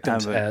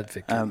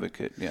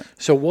advocate. Yeah.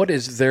 So what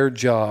is their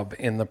job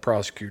in the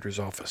prosecutor's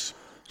office?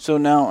 So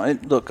now,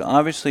 look,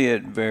 obviously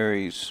it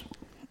varies,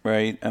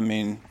 right? I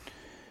mean,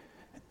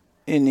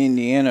 in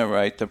Indiana,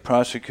 right, the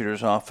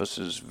prosecutor's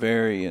offices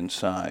vary in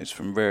size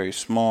from very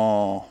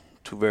small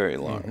to very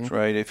large,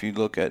 right? If you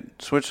look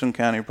at Switzerland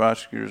County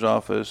Prosecutor's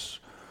Office,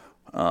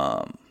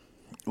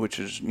 which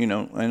is, in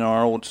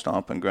our old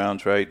stomping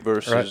grounds, right,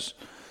 versus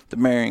the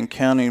Marion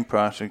County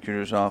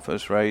Prosecutor's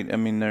Office, right? I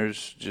mean,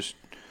 there's just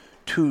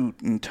two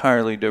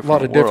entirely different A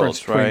lot of difference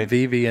between right?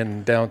 Vivi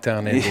and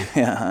downtown Indy.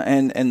 Yeah,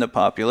 and the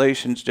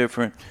population's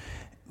different.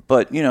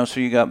 But, so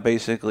you got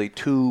basically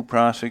two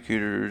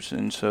prosecutors,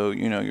 and so,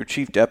 your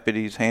chief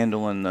deputy's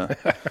handling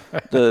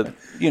the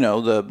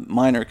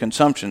minor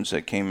consumptions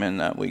that came in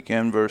that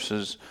weekend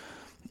versus,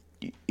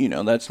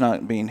 that's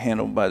not being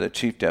handled by the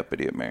chief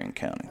deputy of Marion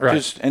County.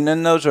 Right. And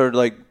then those are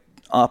like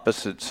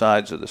opposite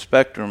sides of the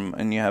spectrum,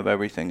 and you have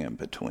everything in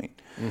between.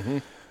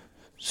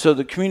 So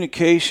the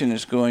communication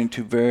is going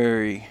to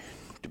vary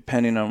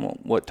depending on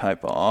what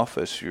type of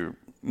office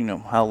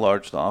how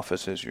large the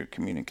office is you're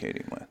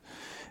communicating with.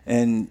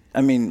 And,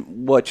 I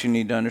mean, what you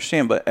need to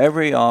understand, but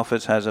every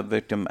office has a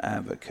victim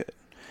advocate.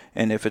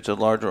 And if it's a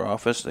larger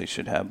office, they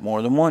should have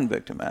more than one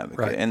victim advocate.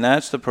 Right. And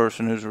that's the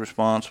person who's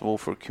responsible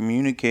for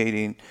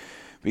communicating,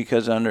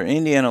 because under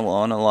Indiana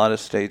law, and a lot of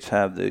states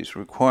have these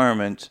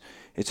requirements,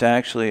 it's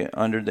actually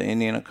under the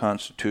Indiana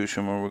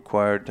Constitution, we're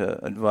required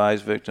to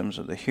advise victims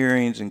of the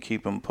hearings and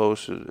keep them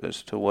posted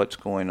as to what's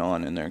going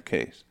on in their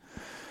case.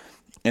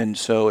 And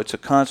so it's a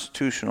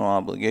constitutional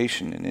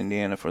obligation in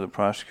Indiana for the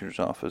prosecutor's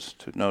office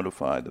to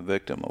notify the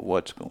victim of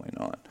what's going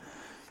on.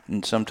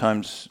 And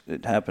sometimes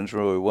it happens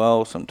really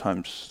well,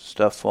 sometimes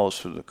stuff falls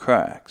through the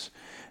cracks.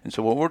 And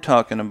so what we're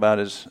talking about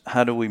is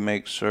how do we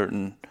make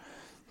certain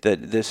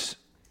that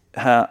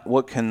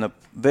what can the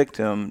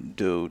victim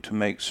do to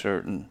make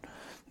certain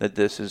that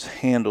this is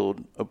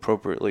handled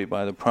appropriately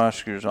by the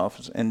prosecutor's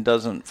office and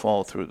doesn't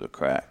fall through the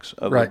cracks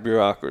of a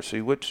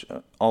bureaucracy, which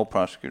all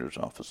prosecutors'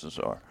 offices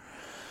are.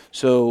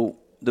 So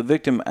the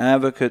victim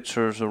advocate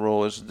serves a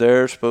role as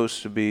they're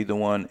supposed to be the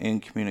one in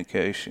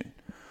communication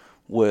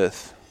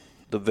with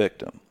the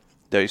victim.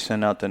 They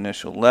send out the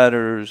initial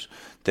letters,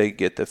 they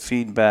get the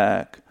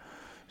feedback.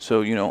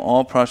 So,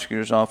 all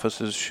prosecutors'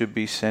 offices should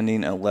be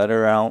sending a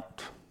letter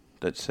out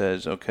that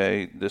says,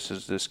 okay, this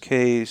is this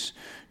case,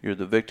 you're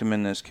the victim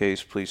in this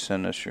case, please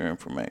send us your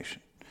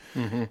information.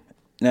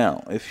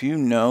 Now, if you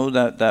know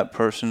that that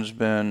person's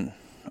been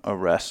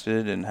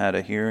arrested and had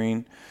a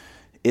hearing,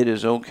 it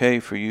is okay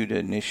for you to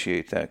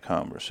initiate that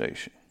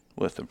conversation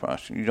with the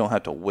prosecutor. You don't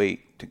have to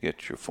wait to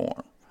get your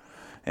form.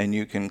 And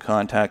you can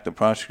contact the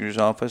prosecutor's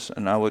office,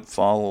 and I would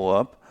follow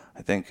up.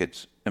 I think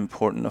it's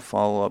important to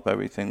follow up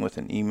everything with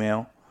an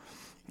email,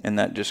 and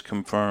that just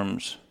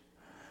confirms.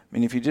 I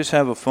mean, if you just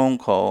have a phone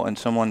call and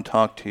someone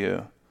talked to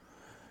you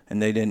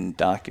and they didn't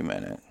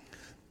document it.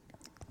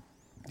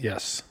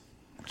 Yes.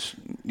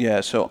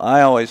 Yeah, so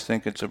I always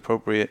think it's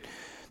appropriate.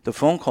 The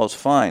phone call's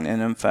fine,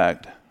 and in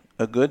fact,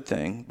 a good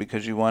thing,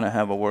 because you want to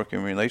have a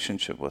working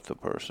relationship with the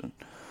person.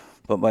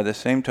 But by the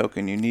same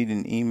token, you need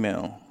an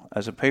email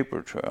as a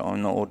paper trail.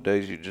 In the old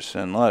days, you just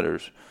send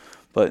letters.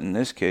 But in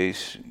this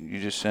case, you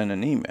just send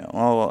an email.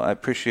 Oh, I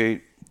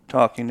appreciate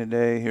talking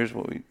today. Here's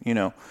what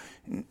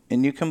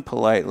and you can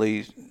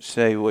politely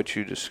say what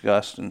you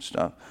discussed and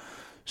stuff.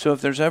 So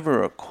if there's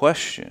ever a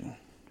question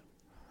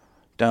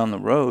down the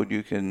road,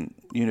 you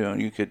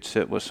could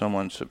sit with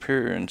someone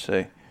superior and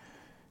say,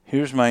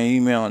 here's my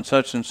email on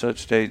such and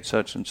such date,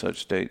 such and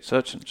such date,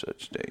 such and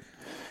such date.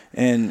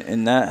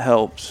 And that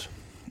helps.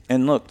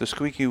 And look, the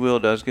squeaky wheel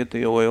does get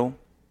the oil.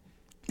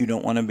 You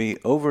don't want to be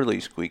overly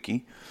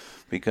squeaky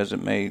because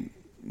it may,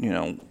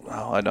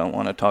 I don't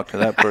want to talk to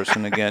that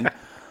person again.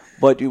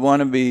 But you want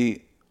to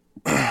be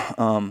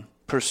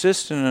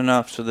persistent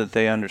enough so that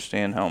they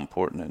understand how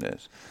important it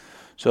is.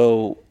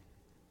 So,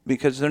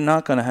 because they're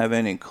not going to have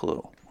any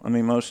clue. I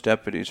mean, most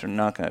deputies are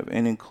not going to have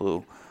any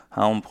clue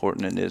how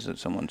important it is that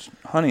someone's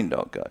hunting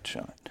dog got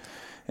shot.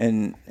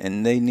 And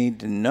they need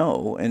to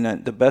know.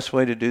 And the best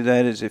way to do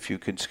that is if you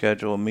could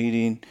schedule a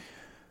meeting,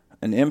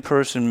 an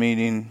in-person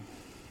meeting.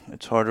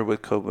 It's harder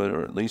with COVID,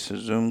 or at least a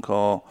Zoom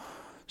call,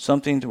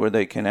 something to where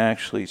they can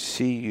actually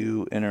see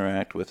you,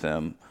 interact with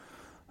them,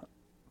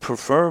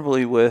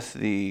 preferably with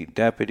the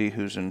deputy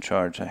who's in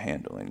charge of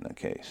handling the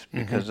case,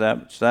 because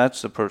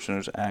that's the person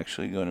who's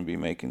actually going to be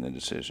making the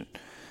decision.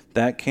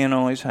 That can't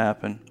always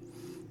happen.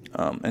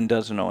 And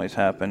doesn't always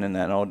happen, and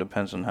that all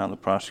depends on how the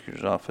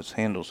prosecutor's office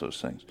handles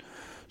those things.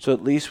 So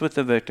at least with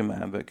the victim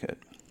advocate,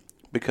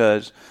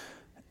 because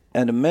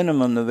at a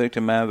minimum, the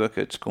victim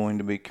advocate's going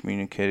to be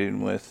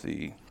communicating with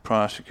the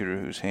prosecutor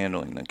who's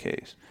handling the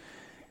case.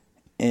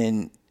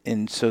 And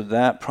And so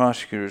that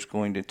prosecutor is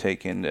going to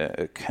take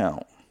into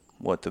account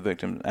what the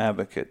victim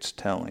advocate's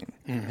telling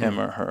him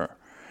or her.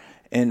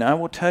 And I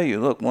will tell you,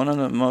 look, one of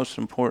the most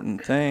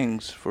important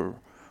things for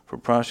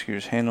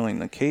prosecutors handling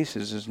the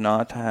cases is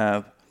not to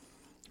have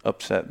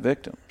upset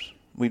victims.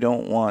 We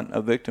don't want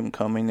a victim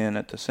coming in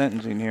at the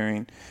sentencing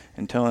hearing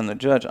and telling the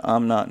judge,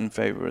 I'm not in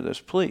favor of this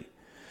plea.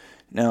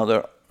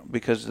 Now,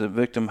 because the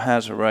victim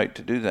has a right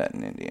to do that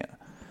in Indiana.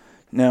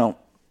 Now,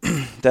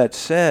 that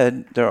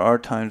said, there are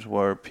times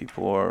where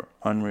people are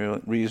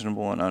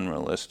unreasonable and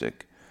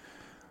unrealistic.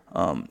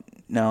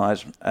 Now,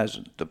 as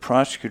the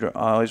prosecutor,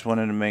 I always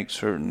wanted to make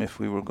certain if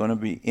we were going to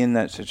be in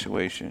that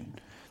situation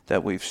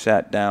that we've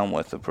sat down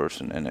with the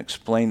person and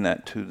explained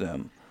that to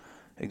them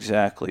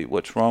exactly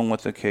what's wrong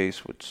with the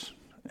case.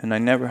 And I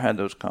never had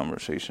those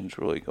conversations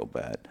really go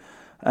bad.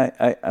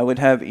 I would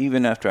have,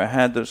 even after I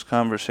had those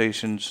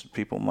conversations,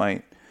 people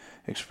might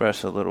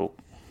express a little,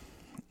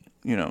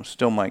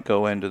 still might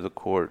go into the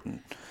court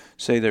and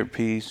say their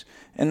piece,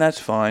 and that's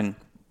fine.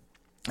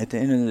 At the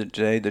end of the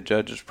day, the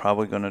judge is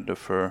probably going to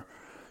defer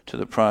to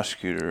the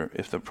prosecutor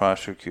if the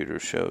prosecutor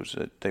shows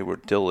that they were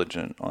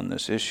diligent on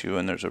this issue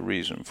and there's a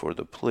reason for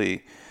the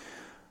plea.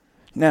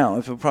 Now,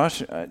 if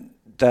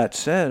that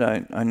said,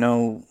 I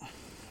know,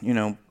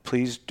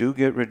 pleas do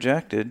get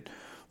rejected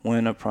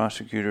when a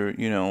prosecutor,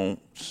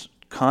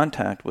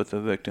 contact with the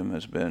victim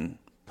has been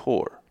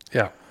poor.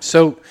 Yeah.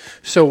 So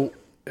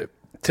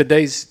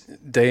today's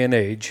day and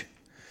age,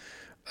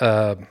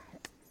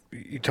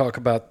 you talk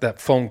about that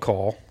phone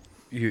call.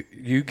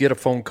 You get a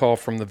phone call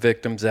from the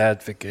victim's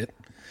advocate,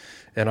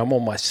 and I'm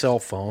on my cell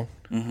phone,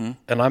 and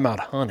I'm out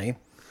hunting.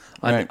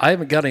 Right. I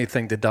haven't got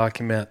anything to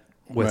document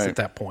with Right. at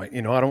that point.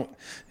 I don't,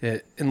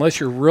 unless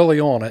you're really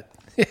on it,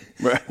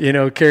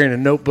 Right. carrying a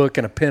notebook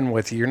and a pen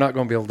with you, you're not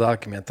going to be able to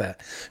document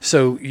that.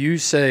 So you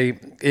say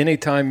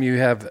anytime you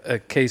have a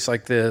case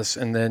like this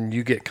and then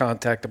you get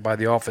contacted by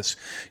the office,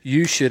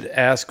 you should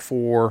ask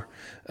for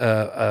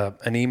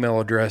an email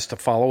address to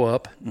follow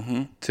up,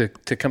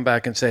 to come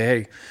back and say,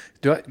 hey,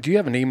 do you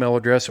have an email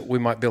address that we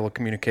might be able to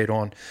communicate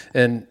on?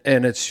 And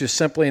it's just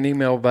simply an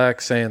email back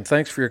saying,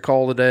 thanks for your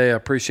call today. I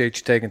appreciate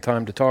you taking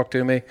time to talk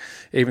to me,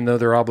 even though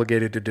they're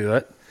obligated to do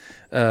it.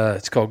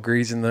 It's called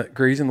greasing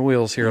the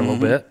wheels here a little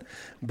bit,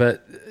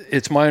 but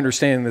it's my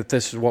understanding that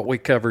this is what we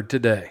covered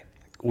today.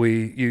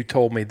 You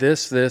told me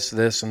this,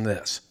 and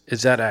this.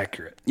 Is that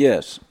accurate?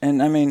 Yes,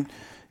 and I mean,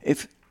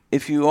 if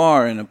you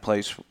are in a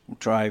place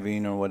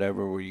driving or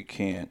whatever where you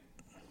can't,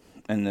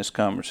 and this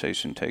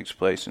conversation takes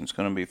place and it's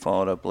going to be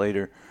followed up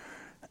later,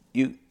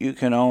 you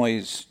can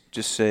always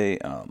just say,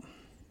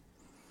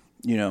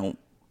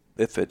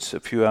 if it's a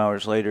few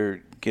hours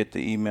later, get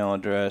the email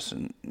address,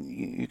 and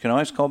you can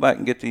always call back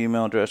and get the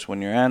email address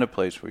when you're at a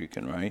place where you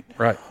can write.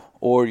 Right.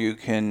 Or you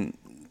can,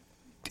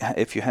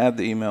 if you have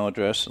the email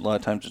address, a lot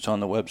of times it's on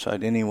the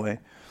website anyway,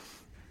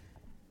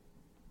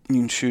 you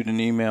can shoot an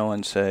email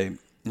and say,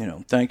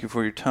 thank you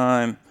for your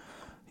time.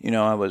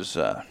 I was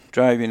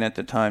driving at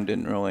the time,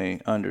 didn't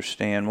really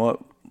understand.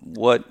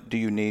 What do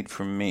you need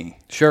from me?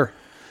 Sure.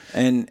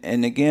 And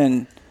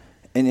again,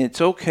 and it's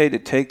okay to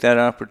take that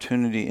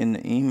opportunity in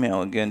the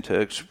email again to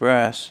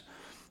express,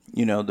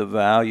 the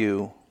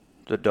value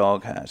the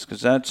dog has, because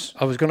that's.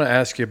 I was going to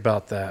ask you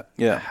about that.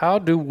 Yeah. How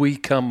do we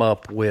come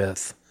up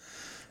with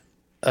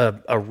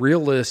a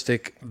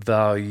realistic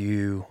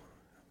value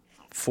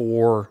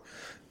for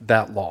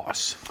that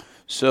loss?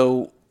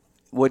 So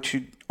what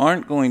you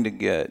aren't going to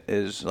get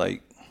is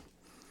like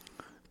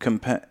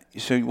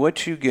so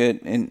what you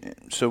get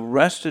so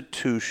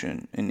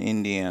restitution in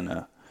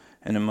Indiana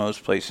and in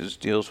most places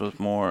deals with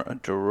more a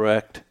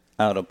direct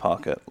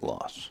out-of-pocket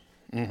loss.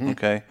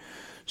 Okay,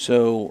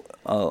 so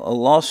a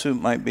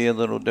lawsuit might be a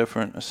little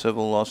different. A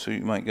civil lawsuit,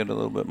 you might get a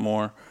little bit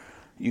more.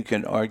 You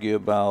can argue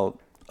about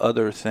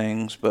other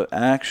things, but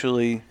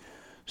actually,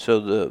 so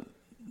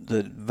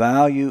the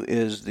value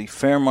is the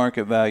fair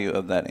market value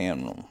of that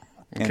animal.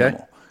 Okay.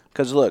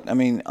 Because look, I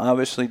mean,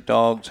 obviously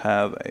dogs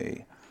have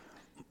a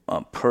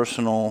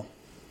personal,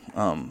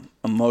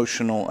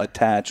 emotional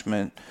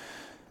attachment,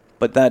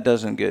 but that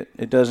doesn't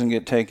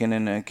get taken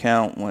into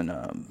account when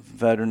a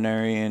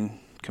veterinarian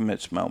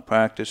commits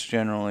malpractice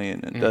generally,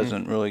 and it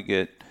doesn't really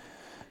get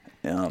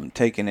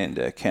taken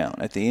into account.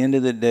 At the end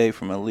of the day,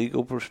 from a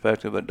legal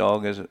perspective, a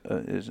dog is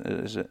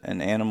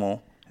an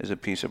animal. Is a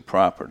piece of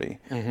property,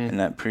 and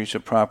that piece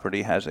of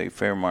property has a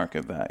fair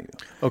market value.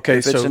 Okay,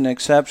 if it's an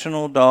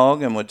exceptional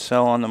dog and would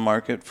sell on the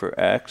market for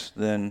X,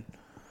 then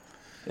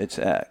it's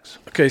X.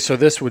 Okay, so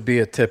this would be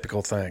a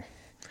typical thing.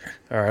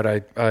 All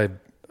right,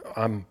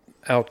 I'm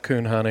out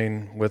coon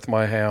hunting with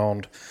my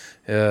hound.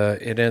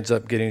 It ends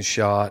up getting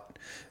shot.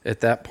 At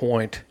that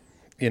point,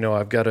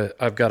 I've got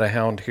a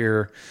hound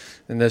here,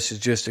 and this is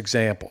just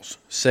examples.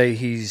 Say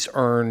he's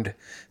earned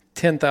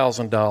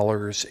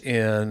 $10,000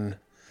 in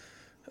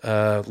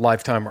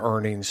lifetime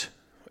earnings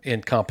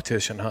in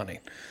competition hunting.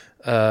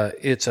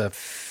 It's a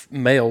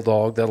male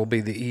dog. That'll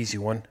be the easy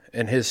one.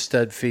 And his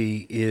stud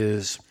fee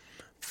is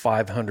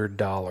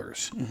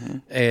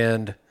 $500.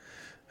 And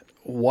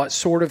what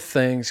sort of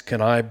things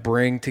can I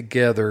bring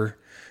together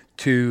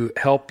to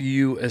help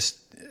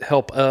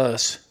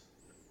us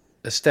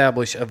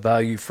establish a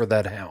value for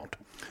that hound.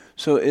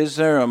 So is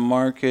there a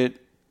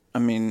market? I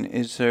mean,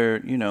 is there,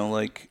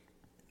 like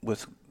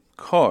with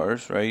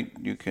cars, right?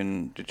 You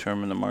can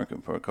determine the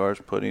market for cars,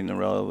 putting the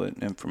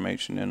relevant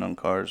information in on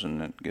cars,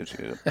 and it gives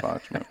you an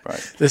approximate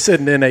price. This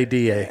isn't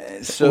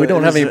NADA. So we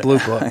don't have any blue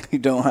book. You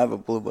don't have a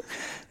blue book.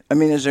 I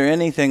mean, is there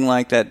anything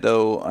like that,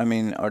 though? I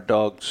mean, are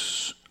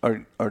dogs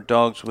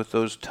with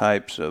those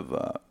types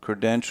of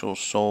credentials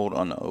sold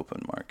on the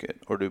open market,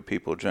 or do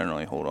people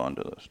generally hold on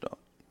to those dogs?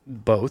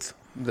 Both.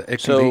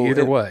 It can be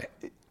either way.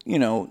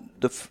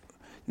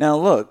 Now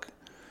look,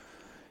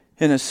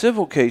 in a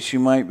civil case, you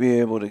might be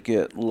able to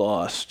get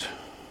lost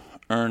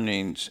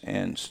earnings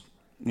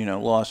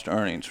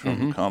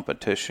from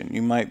competition.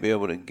 You might be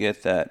able to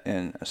get that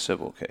in a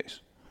civil case.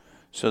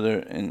 So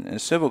in a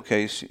civil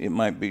case, it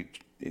might be,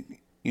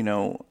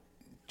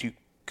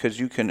 because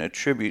you can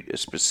attribute a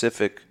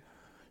specific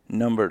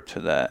number to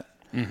that.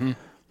 Mm-hmm.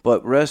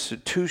 But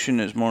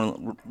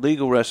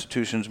legal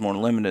restitution is more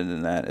limited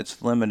than that.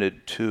 It's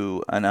limited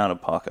to an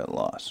out-of-pocket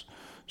loss.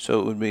 So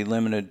it would be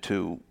limited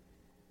to,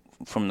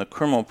 from the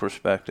criminal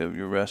perspective,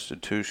 your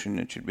restitution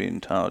that you'd be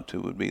entitled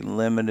to would be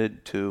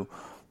limited to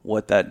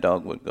what that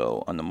dog would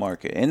go on the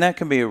market. And that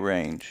can be a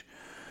range.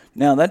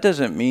 Now, that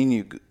doesn't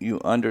mean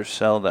you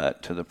undersell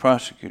that to the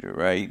prosecutor,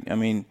 right? I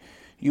mean,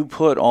 you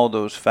put all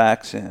those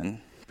facts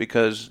in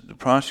because the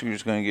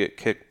prosecutor's going to get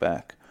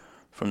kickback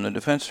from the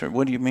defense attorney.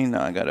 What do you mean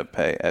I got to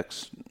pay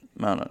X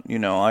amount of,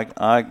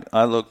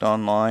 I looked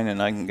online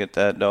and I can get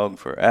that dog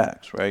for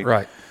X, right?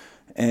 Right.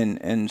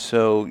 And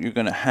so you're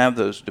going to have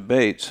those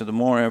debates. So the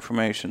more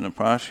information the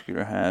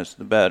prosecutor has,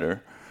 the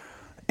better.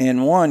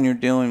 And one, you're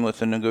dealing with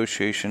the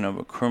negotiation of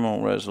a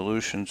criminal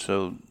resolution,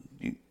 so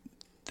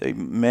they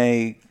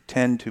may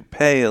tend to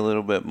pay a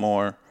little bit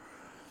more,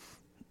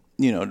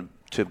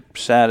 to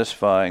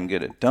satisfy and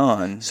get it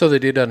done. So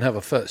that he doesn't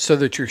have so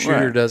that your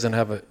shooter doesn't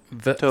have a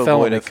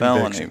felony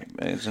conviction,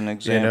 as an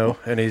example.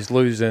 And he's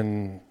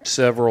losing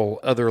several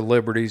other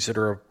liberties that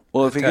are.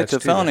 Well, if he gets a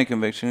felony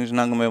conviction, he's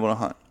not going to be able to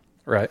hunt.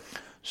 Right.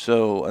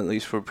 So at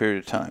least for a period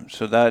of time.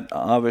 So that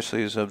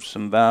obviously is of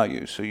some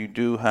value. So you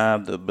do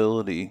have the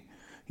ability,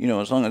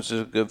 as long as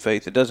there's good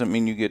faith. It doesn't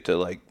mean you get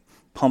to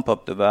pump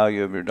up the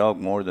value of your dog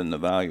more than the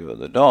value of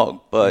the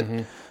dog. But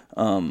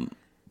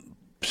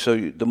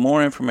the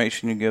more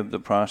information you give the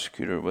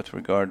prosecutor with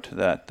regard to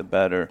that, the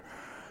better.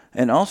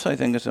 And also I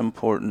think it's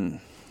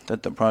important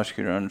that the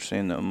prosecutor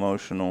understand the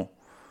emotional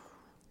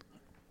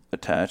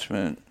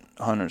attachment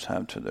hunters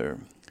have to their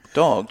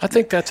dogs. I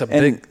think that's a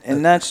big...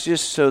 And that's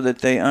just so that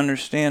they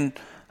understand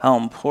how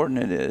important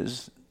it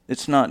is.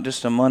 It's not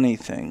just a money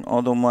thing,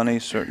 although money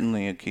is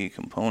certainly a key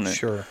component.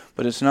 Sure.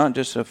 But it's not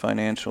just a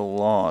financial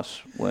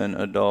loss when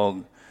a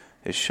dog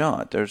is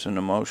shot. There's an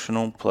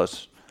emotional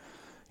plus...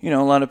 a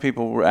lot of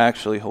people will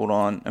actually hold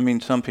on. I mean,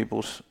 some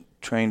people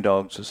train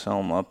dogs to sell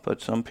them up,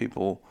 but some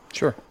people...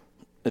 Sure.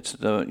 It's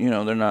they're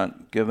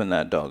not giving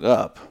that dog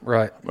up.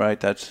 Right. Right,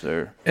 that's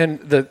their...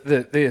 And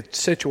the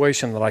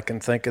situation that I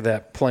can think of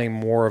that playing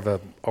more of a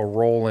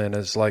role in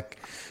is like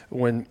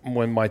when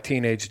my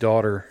teenage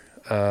daughter,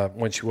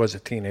 when she was a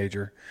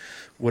teenager,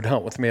 would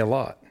hunt with me a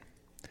lot.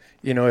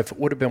 If it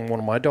would have been one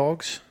of my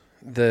dogs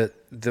that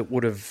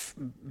would have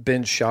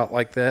been shot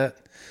like that,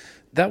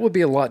 that would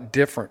be a lot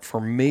different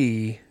for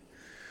me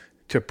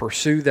to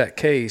pursue that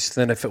case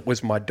than if it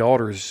was my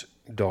daughter's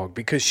dog,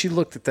 because she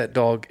looked at that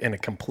dog in a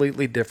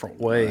completely different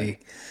way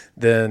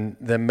than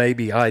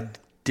maybe I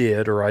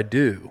did or I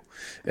do.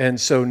 And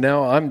so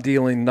now I'm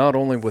dealing not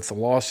only with the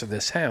loss of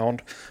this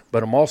hound,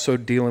 but I'm also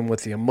dealing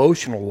with the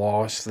emotional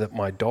loss that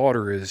my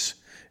daughter is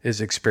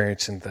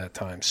experiencing at that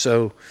time.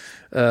 So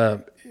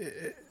I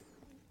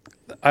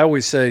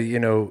always say,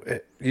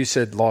 you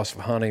said loss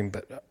of hunting,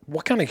 but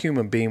what kind of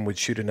human being would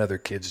shoot another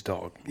kid's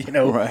dog?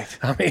 Right.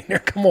 I mean,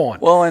 come on.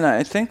 Well, and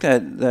I think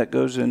that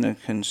goes into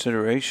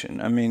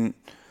consideration. I mean,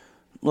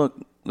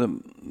 look,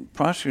 the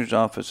prosecutor's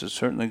office is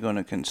certainly going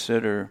to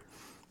consider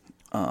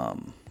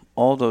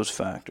all those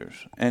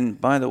factors.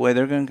 And by the way,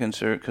 they're going to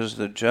consider it because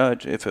the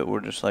judge, if it were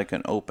just like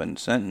an open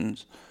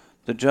sentence,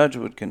 the judge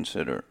would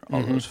consider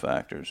all those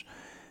factors.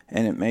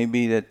 And it may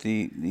be that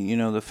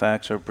the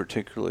facts are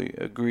particularly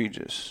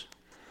egregious.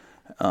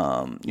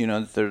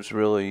 That there's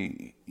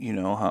really,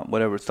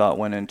 whatever thought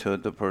went into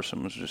it, the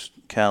person was just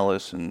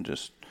callous and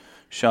just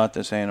shot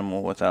this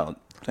animal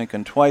without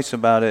thinking twice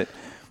about it.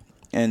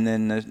 And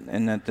then,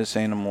 and that this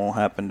animal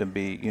happened to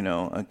be,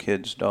 a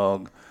kid's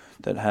dog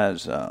that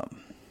has,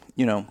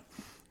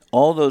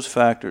 all those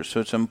factors.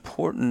 So it's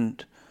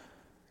important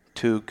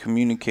to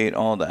communicate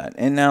all that.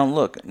 And now,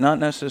 look, not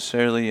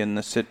necessarily in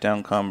the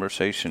sit-down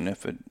conversation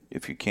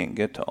if you can't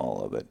get to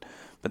all of it.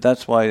 But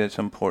that's why it's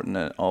important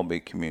that it all be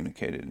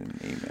communicated in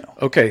email.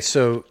 Okay,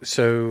 so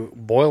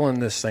boiling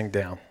this thing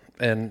down,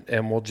 and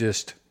we'll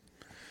just,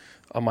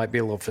 I might be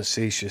a little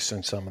facetious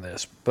in some of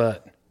this,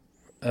 but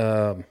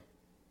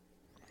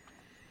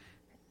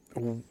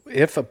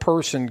if a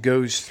person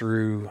goes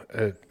through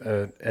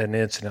an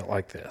incident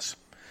like this,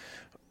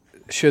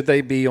 Should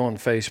they be on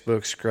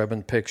Facebook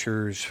scrubbing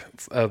pictures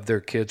of their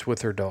kids with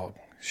their dog?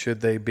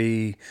 Should they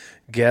be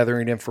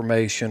gathering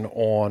information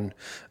on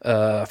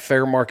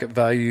fair market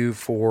value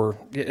for,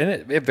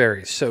 and it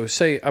varies. So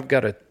say I've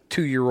got a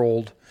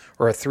 2-year-old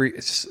or a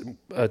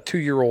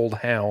 2-year-old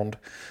hound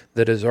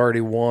that has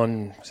already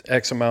won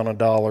X amount of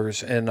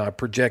dollars, and I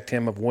project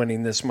him of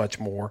winning this much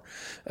more.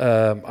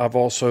 I've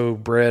also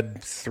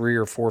bred 3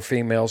 or 4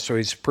 females, so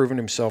he's proven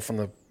himself in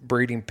the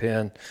breeding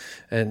pen.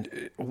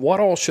 And what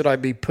all should I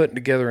be putting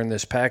together in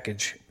this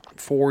package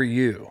for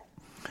you?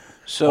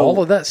 So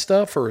all of that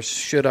stuff, or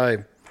should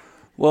I?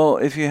 Well,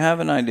 if you have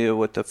an idea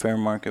what the fair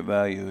market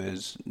value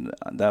is,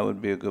 that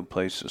would be a good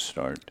place to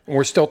start.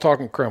 We're still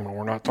talking criminal.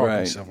 We're not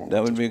talking civil.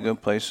 That would be a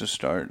good place to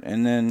start.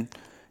 And then,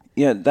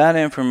 yeah, that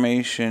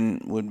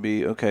information would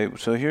be, okay,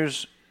 so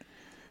here's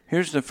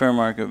the fair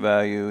market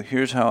value.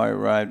 Here's how I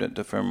arrived at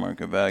the fair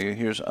market value.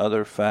 Here's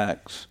other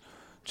facts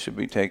should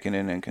be taken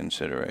in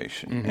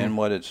consideration. And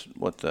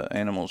what the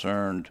animal's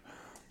earned,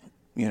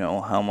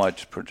 how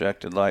much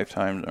projected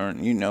lifetime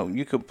earned.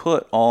 You could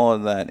put all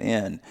of that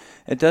in.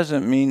 It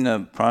doesn't mean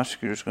the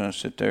prosecutor's going to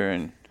sit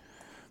there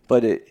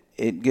but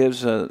it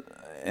gives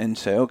and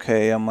say,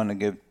 okay, I'm going to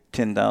give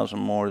 $10,000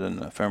 more than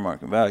the fair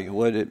market value.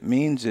 What it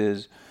means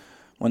is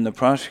when the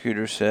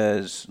prosecutor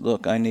says,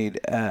 look, I need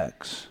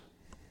X,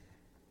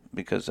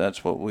 because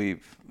that's what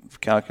we've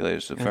calculated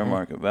as the fair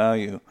market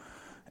value,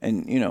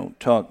 and,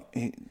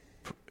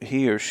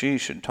 he or she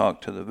should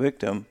talk to the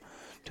victim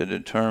to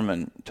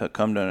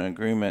come to an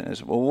agreement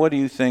as, well, what do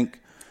you think,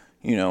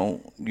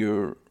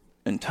 you're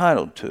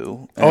entitled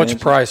to? And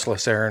it's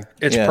priceless, Aaron.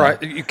 It's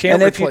you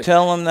can't. And if you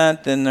tell them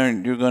that,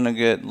 then you're going to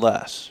get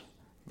less,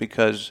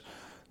 because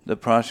the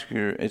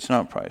prosecutor, it's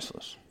not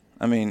priceless.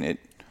 Emotionally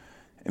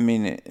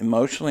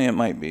it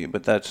might be,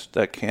 but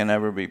that can't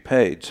ever be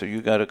paid. So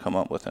you got to come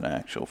up with an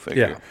actual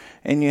figure,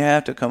 and you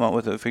have to come up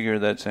with a figure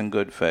that's in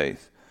good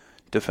faith,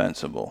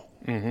 defensible,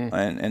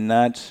 and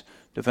that's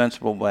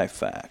defensible by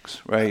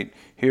facts, right?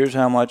 Here's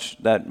how much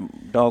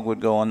that dog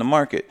would go on the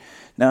market.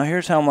 Now,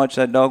 here's how much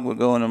that dog would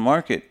go on the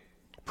market,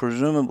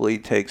 presumably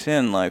takes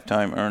in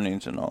lifetime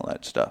earnings and all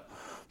that stuff.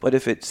 But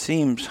if it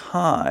seems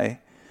high,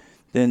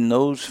 then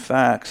those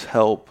facts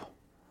help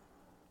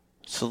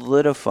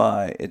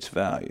solidify its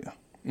value,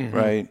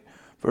 right?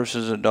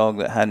 Versus a dog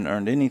that hadn't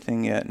earned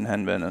anything yet and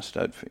hadn't been a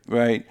stud fee,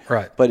 right?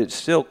 Right. But it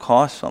still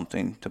costs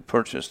something to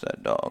purchase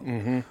that dog.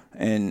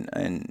 And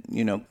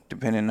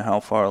depending on how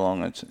far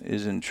along it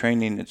is in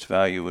training, its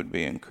value would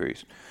be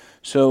increased.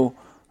 So,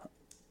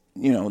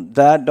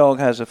 that dog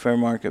has a fair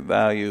market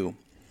value,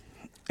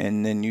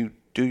 and then you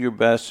do your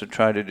best to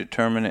try to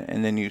determine it,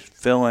 and then you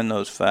fill in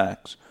those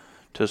facts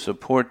to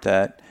support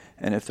that.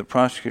 And if the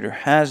prosecutor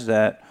has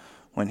that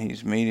when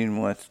he's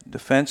meeting with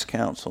defense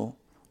counsel,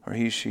 or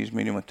she's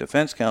meeting with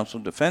defense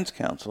counsel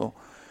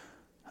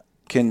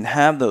can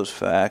have those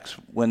facts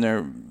when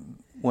their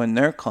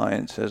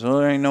client says, "Oh,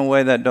 there ain't no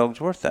way that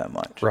dog's worth that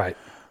much." Right.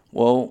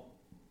 Well,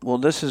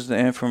 this is the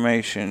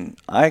information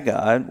I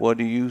got. What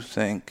do you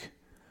think?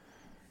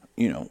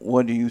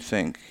 What do you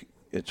think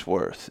it's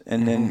worth?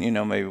 And then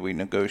maybe we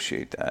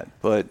negotiate that.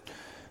 But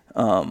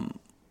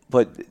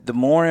the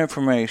more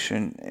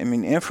information,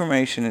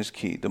 information is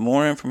key. The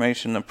more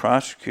information the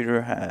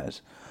prosecutor has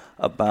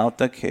about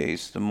the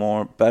case, the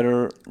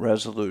better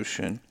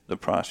resolution the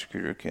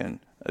prosecutor can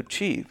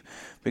achieve.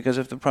 Because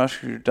if the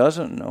prosecutor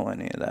doesn't know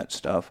any of that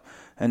stuff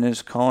and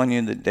is calling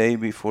you the day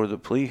before the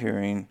plea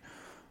hearing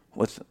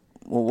with,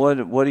 well,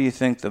 what do you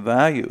think the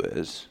value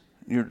is?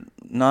 You're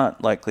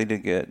not likely to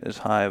get as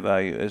high a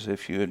value as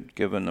if you had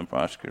given the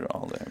prosecutor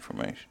all the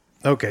information.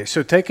 Okay,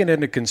 so taking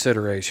into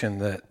consideration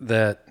that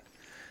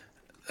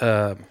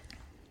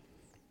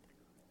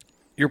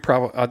you're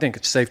probably, I think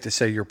it's safe to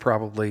say you're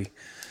probably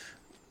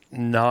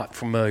not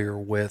familiar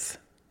with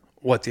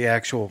what the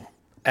actual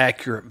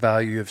accurate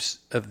value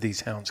of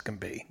these hounds can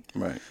be.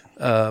 Right.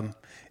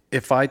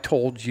 If I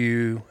told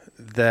you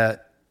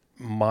that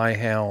my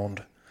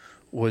hound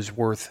was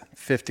worth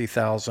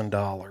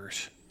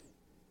 $50,000,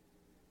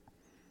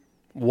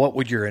 what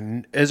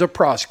would as a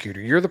prosecutor,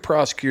 you're the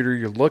prosecutor,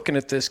 you're looking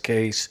at this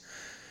case,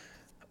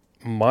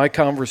 my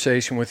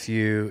conversation with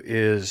you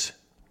is,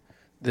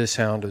 this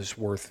hound is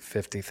worth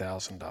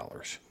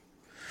 $50,000.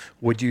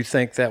 Would you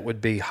think that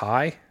would be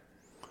high?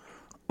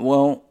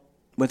 Well,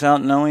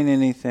 without knowing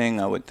anything,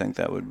 I would think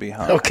that would be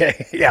high.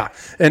 Okay, yeah.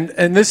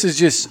 And this is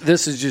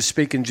just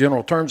speaking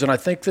general terms, and I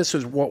think this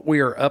is what we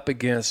are up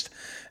against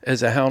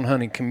as a hound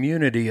hunting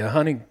community, a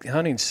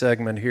hunting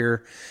segment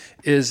here,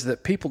 is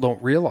that people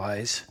don't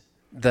realize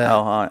that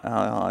how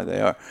high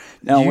they are.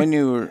 Now, when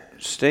you were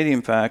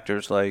stating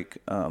factors like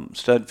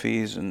stud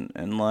fees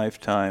and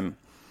lifetime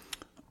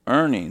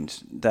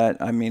earnings,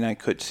 I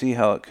could see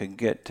how it could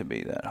get to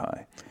be that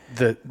high.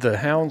 The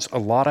hounds, a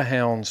lot of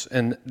hounds,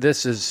 and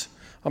this is,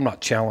 I'm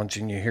not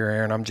challenging you here,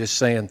 Aaron. I'm just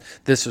saying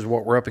this is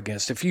what we're up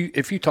against. If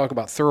you talk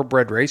about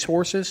thoroughbred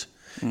racehorses,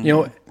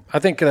 I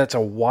think that's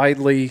a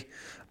widely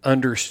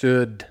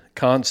understood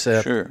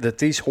concept that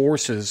these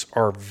horses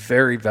are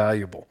very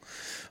valuable.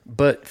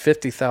 But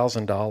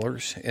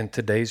 $50,000 in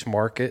today's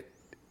market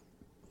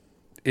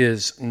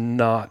is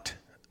not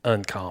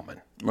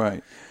uncommon.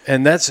 Right.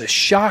 And that's a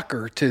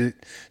shocker to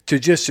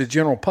just the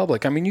general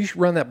public. I mean, you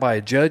run that by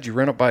a judge, you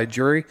run it by a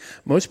jury,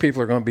 most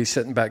people are going to be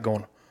sitting back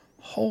going,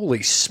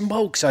 holy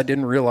smokes, I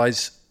didn't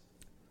realize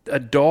a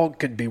dog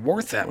could be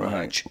worth that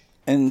much.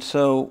 And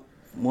so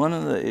one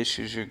of the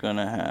issues you're going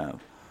to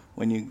have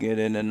when you get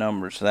into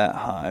numbers that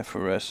high for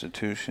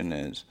restitution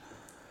is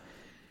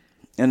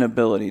an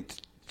ability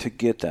to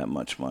get that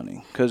much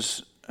money.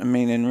 Because, I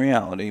mean, in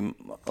reality,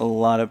 a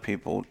lot of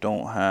people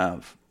don't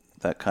have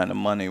that kind of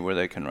money where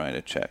they can write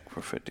a check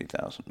for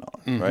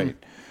 $50,000, right?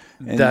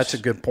 And that's a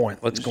good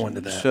point. Let's go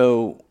into that.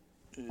 So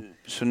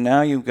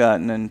now you've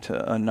gotten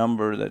into a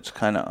number that's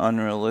kind of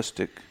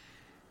unrealistic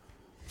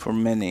for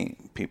many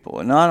people,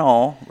 and not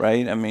all,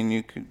 right? I mean,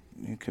 you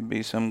could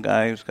be some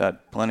guy who's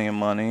got plenty of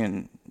money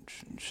and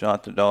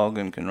shot the dog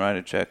and can write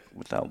a check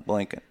without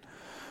blinking.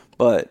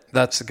 But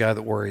that's the guy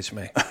that worries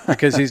me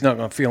because he's not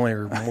going to feel any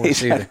remorse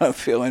he's either. Not going to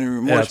feel any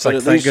remorse, yeah, it's but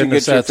like, at least you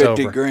get your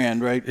 50 over.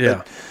 grand, right?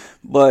 Yeah.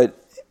 But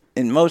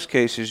in most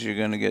cases, you're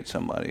going to get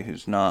somebody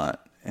who's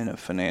not in a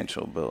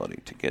financial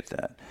ability to get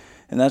that.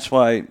 And that's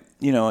why,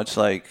 it's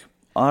like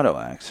auto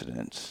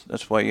accidents.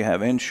 That's why you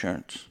have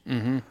insurance.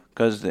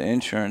 Because the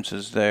insurance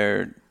is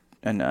there,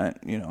 and,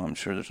 I'm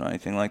sure there's not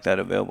anything like that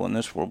available in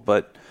this world,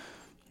 but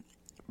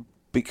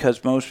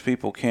because most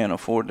people can't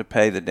afford to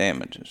pay the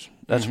damages.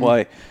 That's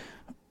why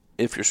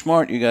if you're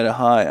smart, you got a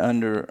high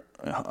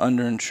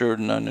underinsured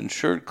and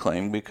uninsured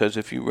claim, because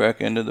if you wreck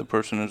into the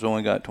person who's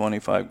only got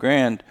 25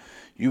 grand,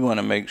 you want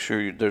to make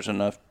sure there's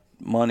enough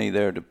money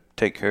there to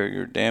take care of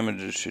your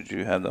damages should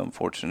you have the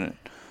unfortunate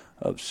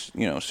of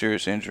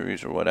serious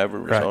injuries or whatever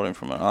resulting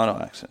from an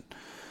auto accident.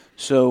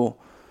 So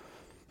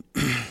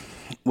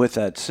with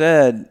that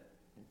said,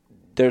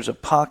 there's a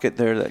pocket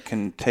there that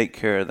can take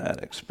care of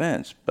that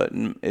expense. But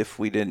if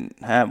we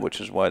didn't have, which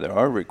is why there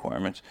are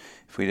requirements,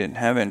 if we didn't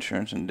have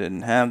insurance and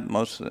didn't have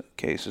most of the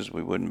cases,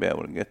 we wouldn't be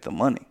able to get the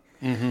money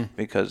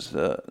because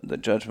the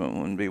judgment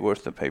wouldn't be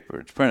worth the paper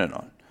it's printed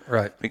on.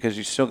 Right. Because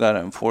you still got to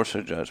enforce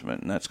a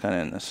judgment, and that's kind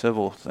of in the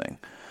civil thing.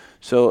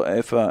 So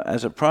if,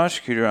 as a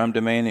prosecutor, I'm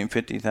demanding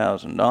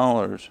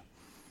 $50,000,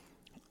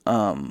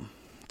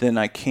 then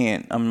I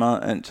can't.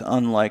 It's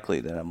unlikely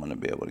that I'm going to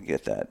be able to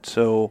get that.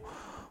 So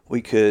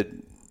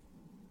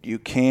you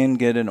can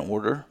get an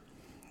order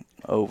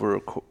over a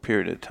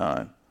period of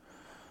time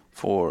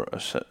for a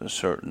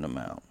certain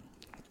amount.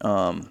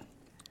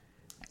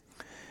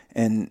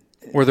 And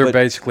where they're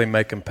basically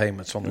making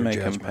payments on their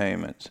judgment. Making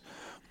payments.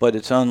 But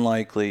it's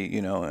unlikely,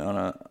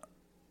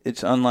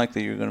 it's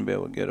unlikely you're going to be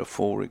able to get a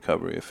full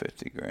recovery of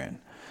 50 grand.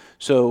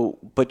 So,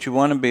 but you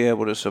want to be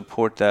able to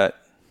support that.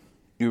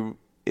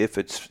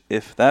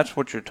 If that's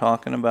what you're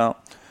talking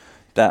about,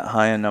 that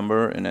high a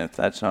number, and if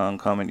that's not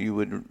uncommon, you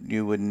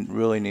would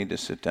really need to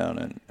sit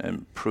down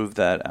and prove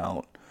that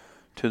out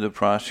to the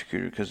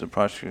prosecutor, because the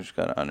prosecutor's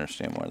got to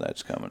understand where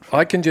that's coming from.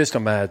 I can just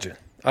imagine.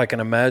 I can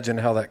imagine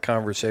how that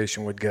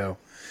conversation would go.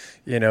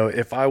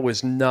 If I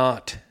was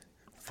not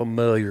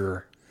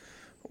familiar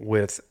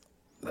with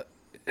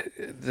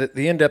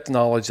the in-depth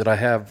knowledge that I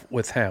have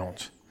with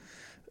hounds,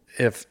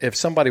 if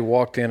somebody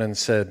walked in and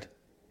said,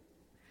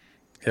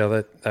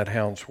 "Yeah, that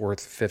hound's worth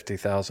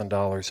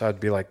 $50,000," I'd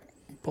be like,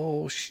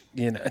 "Bullshit!"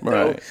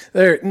 Right?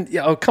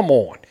 Come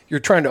on! You're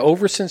trying to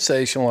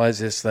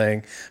over-sensationalize this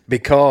thing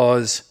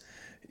because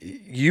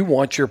you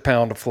want your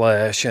pound of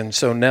flesh, and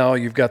so now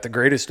you've got the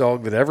greatest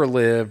dog that ever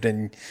lived,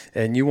 and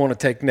you want to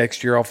take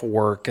next year off of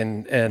work,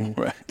 and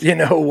right.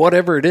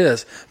 Whatever it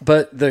is.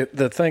 But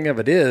the thing of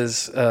it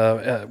is,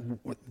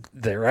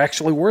 they're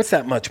actually worth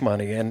that much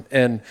money,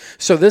 and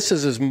so this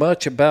is as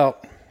much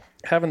about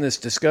having this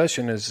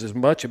discussion as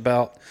much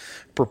about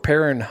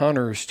preparing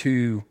hunters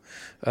to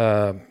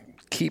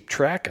keep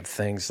track of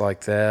things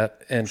like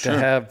that, and Sure.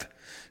 to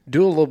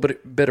do a little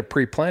bit of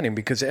pre-planning,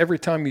 because every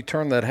time you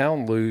turn that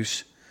hound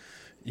loose,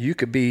 you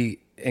could be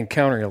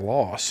encountering a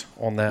loss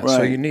on that. Right.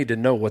 So you need to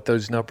know what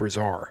those numbers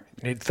are.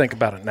 You need to think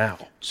about it now.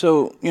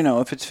 So,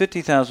 if it's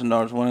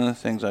 $50,000, one of the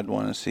things I'd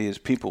want to see is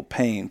people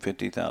paying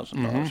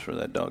 $50,000 for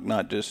that dog,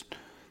 not just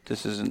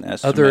this is an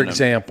estimate. Other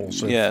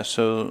examples. Yeah,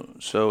 so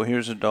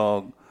here's a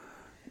dog,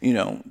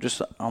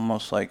 just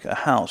almost like a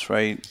house,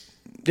 right?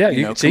 Yeah,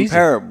 it's easy.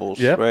 comparables,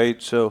 Yep. right?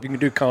 So you can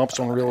do comps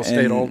on real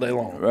estate all day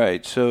long.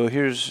 Right. So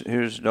here's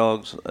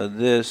dogs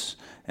this,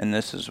 and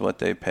this is what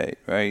they paid,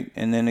 right?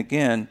 And then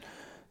again,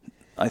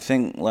 I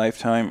think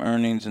lifetime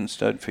earnings and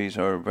stud fees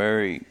are a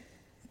very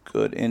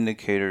good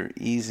indicator,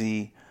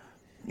 easy,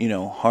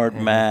 hard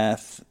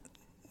math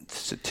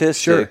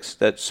statistics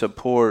that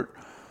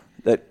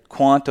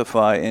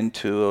quantify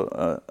into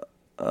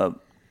a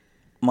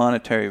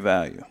monetary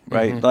value,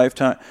 right?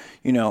 Lifetime,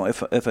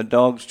 if a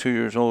dog's 2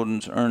 years old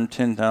and's earned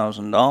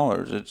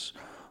 $10,000, it's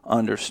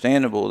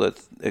understandable that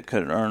it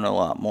could earn a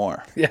lot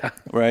more. Yeah.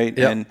 Right?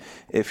 Yep. And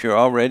if you're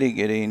already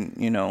getting,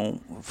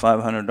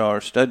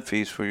 $500 stud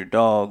fees for your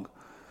dog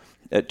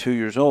at 2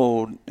 years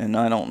old, and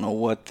I don't know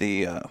what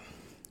the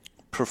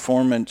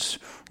performance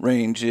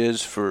range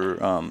is for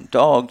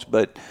dogs,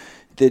 but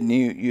then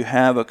you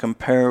have a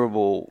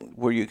comparable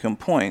where you can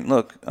point.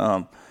 Look,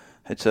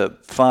 it's a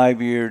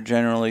 5-year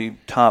generally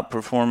top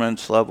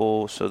performance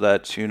level, so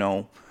that's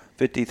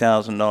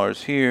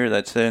 $50,000 here.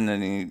 That's it, and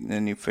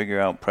then you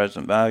figure out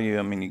present value.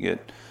 I mean, you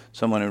get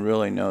someone who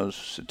really knows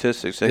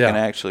statistics. They can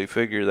actually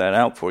figure that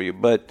out for you.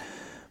 But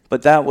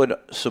that would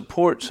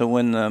support. So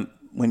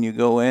when you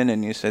go in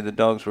and you say the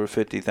dog's worth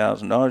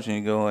 $50,000, and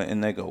you go in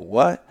and they go,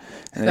 what?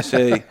 And they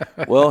say,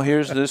 well,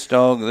 here's this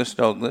dog, this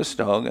dog, this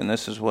dog, and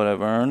this is what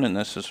I've earned, and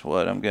this is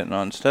what I'm getting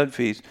on stud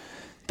fees.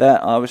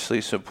 That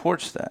obviously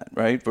supports that,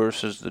 right?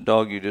 Versus the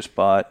dog you just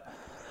bought,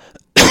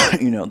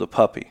 the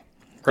puppy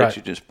that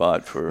you just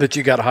bought for. That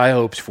you got high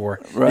hopes for.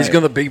 Right. He's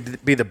going to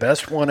be the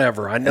best one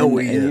ever. I know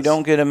he is. And you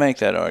don't get to make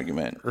that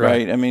argument,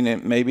 right? I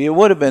mean, maybe it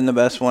would have been the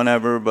best one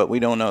ever, but we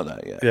don't know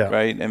that yet,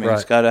 right? I mean,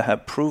 it's got to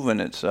have proven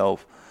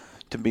itself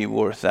to be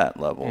worth that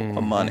level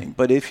of money.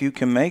 But if you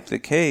can make the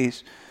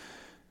case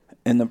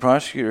and the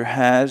prosecutor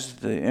has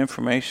the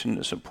information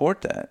to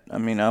support that, I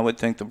mean, I would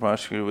think the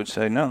prosecutor would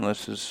say, no,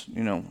 this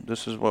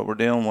is what we're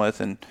dealing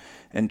with, and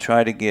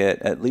try to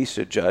get at least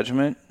a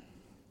judgment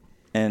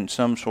and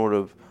some sort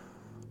of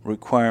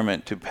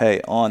requirement to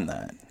pay on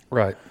that.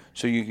 Right.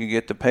 So you could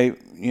get the pay,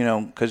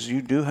 because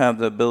you do have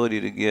the ability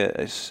to get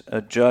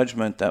a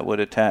judgment that would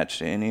attach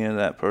to any of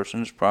that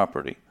person's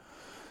property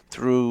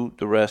through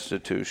the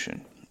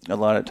restitution. A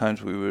lot of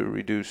times we would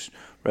reduce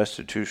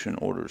restitution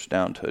orders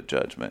down to a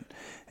judgment.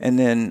 And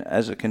then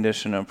as a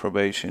condition of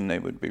probation, they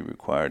would be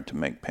required to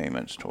make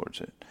payments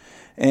towards it.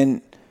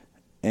 And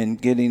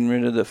getting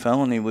rid of the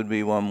felony would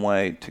be one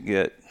way to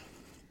get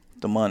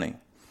the money.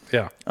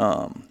 Yeah.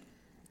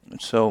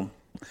 So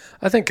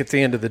I think at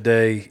the end of the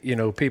day,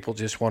 people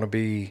just want to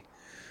be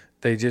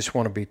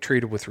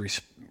treated with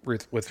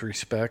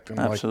respect, and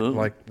absolutely.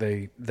 like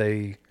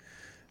they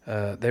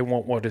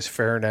want what is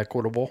fair and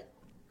equitable.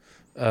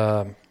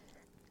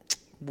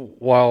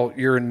 While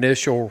your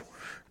initial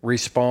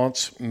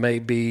response may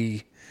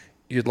be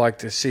you'd like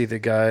to see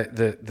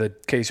the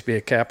case be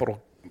a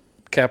capital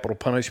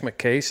punishment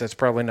case, that's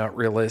probably not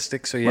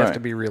realistic. So you have to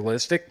be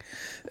realistic,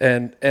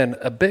 and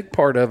a big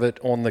part of it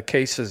on the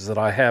cases that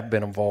I have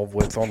been involved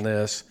with on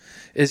this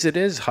is it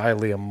is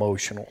highly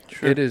emotional.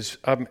 Sure. It is.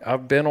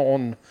 I've been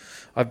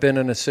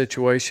in a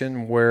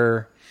situation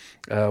where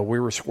we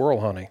were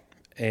squirrel hunting,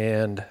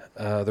 and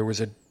there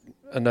was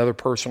another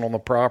person on the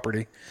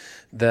property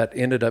that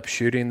ended up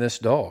shooting this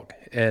dog,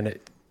 and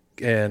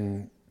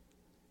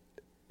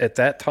at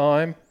that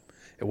time,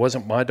 it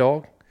wasn't my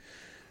dog.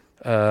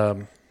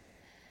 The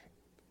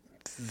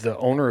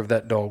owner of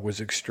that dog was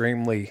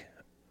extremely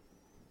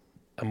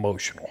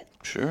emotional.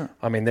 Sure.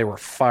 I mean, they were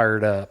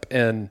fired up,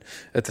 and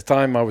at the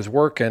time I was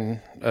working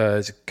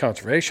as a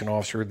conservation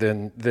officer.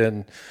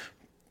 Then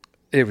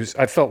it was.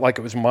 I felt like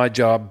it was my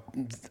job.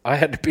 I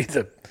had to be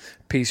the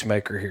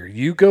peacemaker here.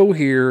 You go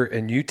here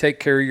and you take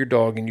care of your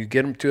dog and you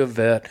get him to a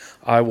vet.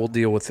 I will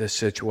deal with this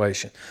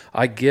situation.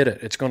 I get it.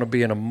 It's going to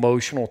be an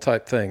emotional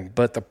type thing.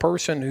 But the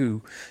person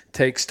who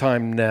takes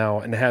time now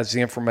and has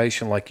the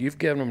information like you've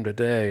given them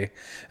today,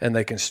 and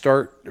they can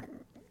start,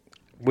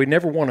 we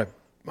never want to,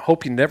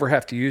 hope you never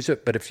have to use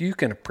it, but if you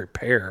can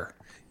prepare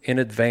in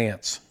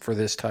advance for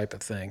this type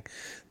of thing,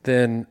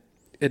 then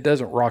it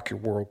doesn't rock your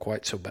world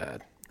quite so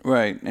bad.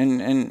 Right.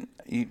 And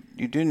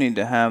you do need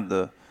to have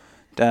the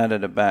data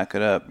to back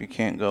it up. You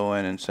can't go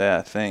in and say,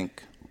 I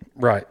think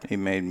he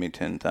made me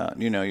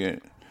 10,000. You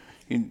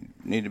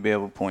need to be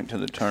able to point to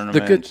the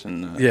tournaments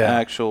and the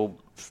actual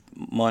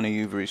money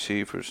you've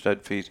received for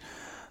stud fees.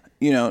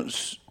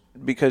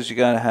 Because you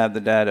got to have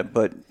the data.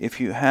 But if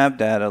you have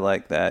data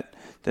like that,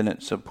 then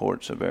it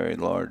supports a very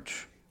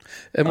large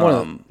and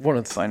one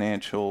of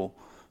financial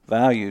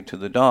value to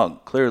the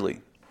dog,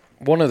 clearly.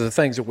 One of the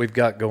things that we've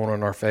got going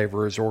in our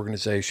favor is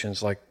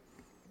organizations like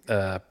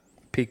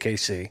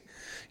PKC.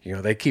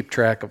 They keep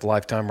track of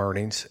lifetime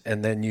earnings,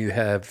 and then you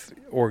have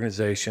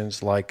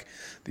organizations like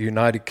the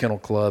United Kennel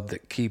Club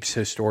that keeps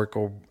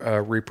historical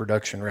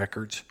reproduction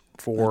records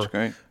for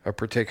a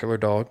particular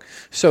dog.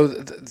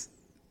 So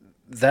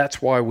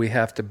that's why we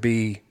have to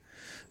be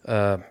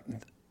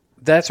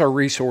that's our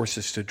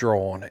resources to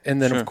draw on.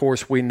 And then, of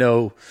course, we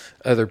know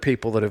other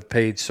people that have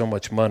paid so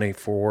much money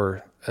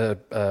for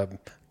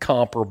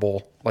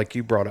comparable, like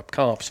you brought up,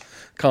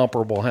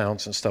 comparable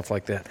hounds and stuff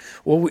like that.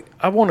 Well,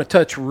 I want to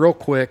touch real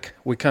quick.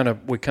 We kind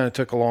of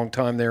took a long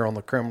time there on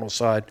the criminal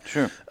side.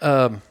 Sure.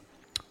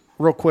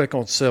 Real quick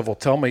on civil.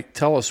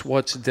 Tell us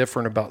what's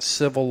different about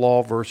civil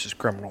law versus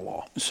criminal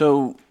law.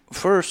 So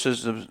first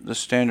is the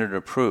standard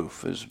of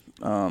proof is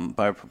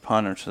by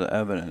preponderance of the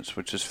evidence,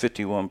 which is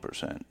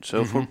 51%.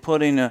 So if we're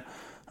putting a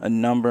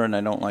number, and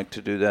I don't like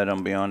to do that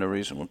on beyond a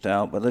reasonable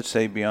doubt, but let's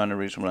say beyond a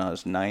reasonable doubt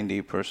is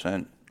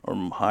 90% or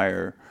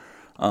higher,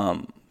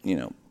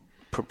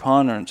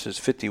 preponderance is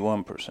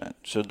 51%.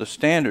 So the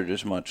standard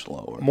is much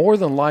lower. More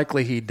than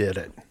likely he did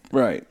it.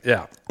 Right.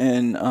 Yeah.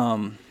 And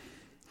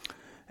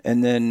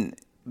then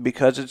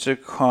because it's a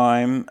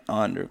crime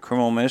under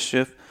criminal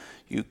mischief,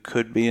 you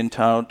could be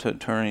entitled to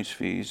attorney's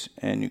fees,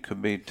 and you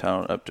could be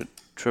entitled up to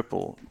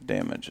triple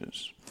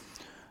damages.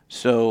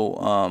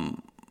 So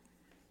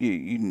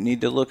you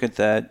need to look at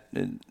that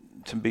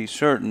to be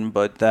certain,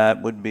 but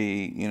that would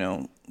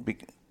be,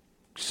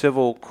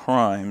 civil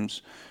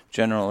crimes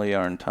generally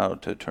are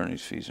entitled to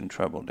attorney's fees and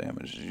treble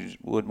damages. You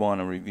would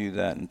want to review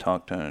that and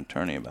talk to an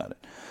attorney about it.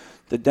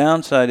 The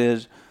downside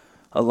is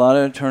a lot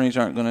of attorneys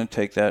aren't going to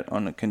take that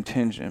on a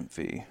contingent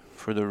fee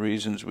for the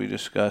reasons we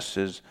discussed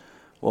is,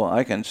 well,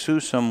 I can sue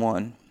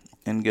someone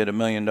and get $1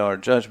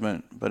 million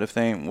judgment, but if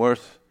they ain't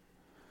worth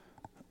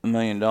 $1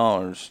 million,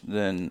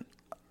 then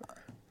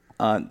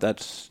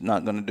that's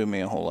not going to do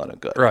me a whole lot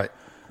of good. Right.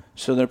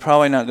 So they're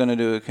probably not going to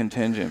do a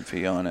contingent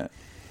fee on it,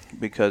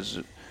 because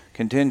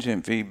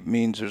contingent fee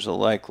means there's a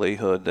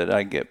likelihood that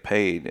I get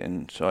paid,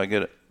 and so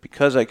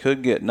because I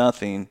could get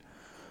nothing.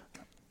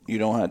 You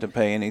don't have to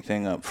pay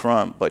anything up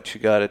front, but you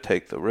got to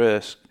take the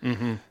risk.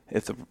 Mm-hmm.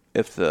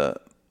 If the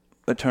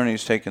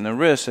attorney's taking the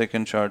risk, they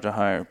can charge a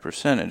higher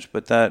percentage,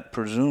 but that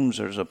presumes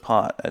there's a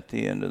pot at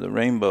the end of the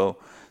rainbow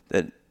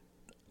that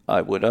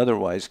I would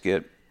otherwise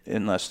get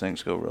unless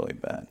things go really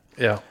bad.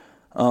 Yeah.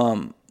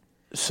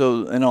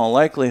 So in all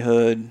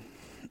likelihood,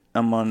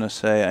 I'm going to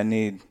say I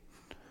need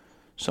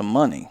some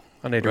money.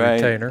 I need a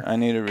retainer. I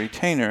need a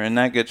retainer, and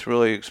that gets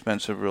really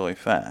expensive really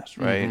fast,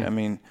 right? Mm-hmm. I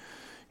mean,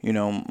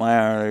 my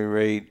hourly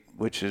rate,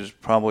 which is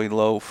probably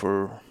low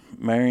for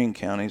Marion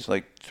County, is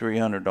like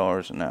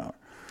 $300 an hour.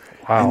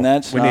 Wow.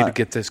 And we need to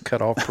get this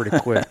cut off pretty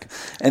quick.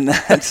 And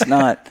that's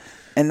not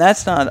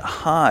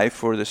high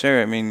for this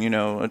area. I mean,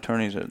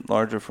 attorneys at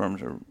larger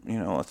firms are,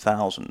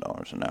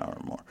 $1,000 an hour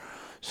or more.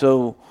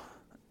 So,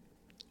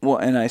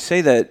 and I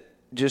say that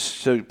just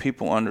so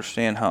people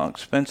understand how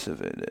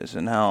expensive it is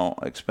and how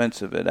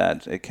expensive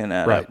it can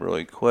add up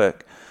really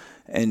quick.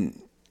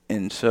 And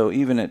so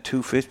even at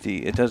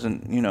 $250, it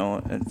doesn't,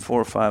 at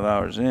 4 or 5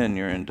 hours in,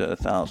 you're into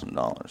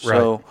 $1,000. Right.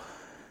 So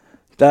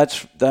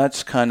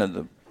that's kind of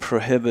the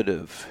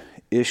prohibitive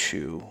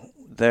issue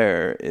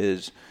there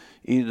is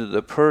either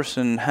the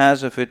person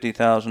has a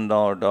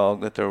 $50,000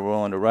 dog that they're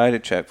willing to write a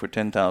check for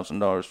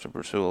 $10,000 to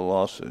pursue a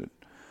lawsuit,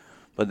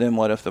 but then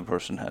what if the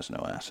person has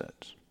no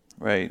assets,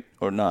 right,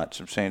 or not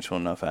substantial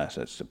enough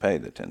assets to pay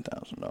the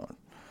 $10,000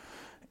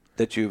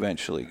 that you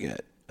eventually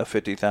get? A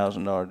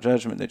 $50,000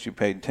 judgment that you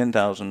paid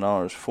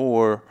 $10,000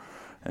 for,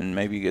 and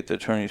maybe you get the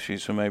attorney's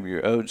fees, so maybe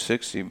you're owed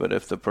 $60,000. But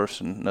if the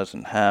person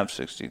doesn't have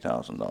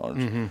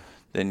 $60,000,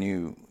 then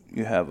you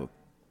have a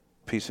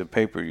piece of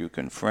paper you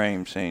can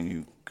frame saying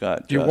you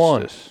got justice.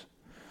 Won.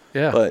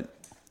 Yeah, but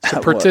it's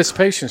a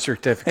participation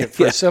certificate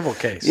for a civil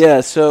case.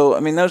 Yeah, so I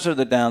mean those are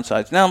the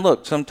downsides. Now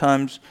look,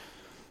 sometimes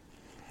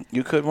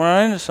you could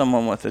run into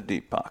someone with the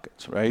deep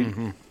pockets, right?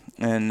 Mm-hmm.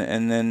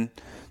 And then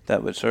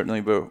that would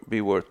certainly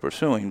be worth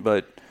pursuing,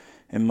 but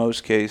in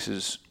most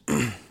cases,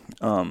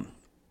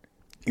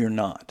 you're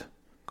not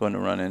going to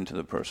run into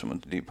the person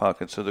with the deep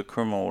pockets. So the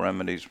criminal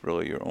remedy is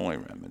really your only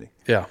remedy.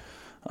 Yeah.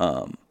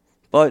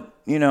 But,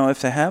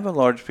 if they have a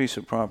large piece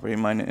of property,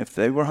 if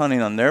they were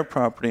hunting on their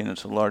property and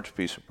it's a large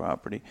piece of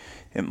property,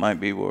 it might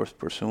be worth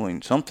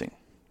pursuing something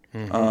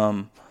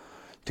to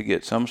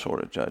get some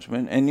sort of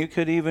judgment. And you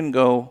could even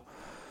go,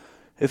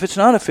 if it's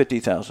not a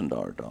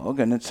 $50,000 dog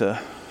and it's a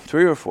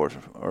 $3,000 or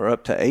 $4,000 or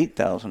up to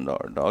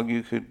 $8,000 dog,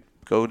 you could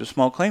go to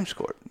small claims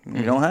court.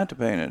 You don't have to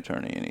pay an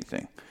attorney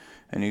anything.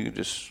 And you could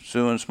just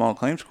sue in small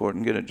claims court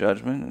and get a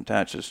judgment and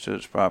attach this to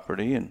his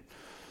property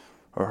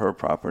or her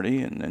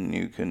property, and then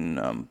you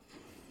can,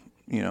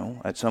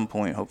 at some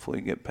point hopefully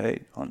get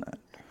paid on that.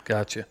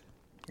 Gotcha.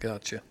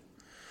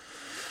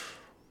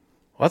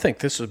 Well, I think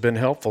this has been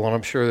helpful, and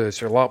I'm sure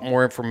there's a lot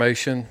more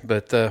information,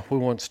 but we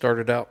want to start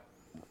it out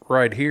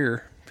right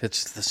here.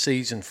 It's the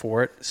season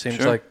for it. It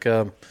seems like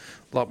a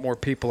lot more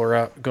people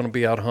are going to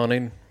be out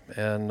hunting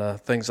and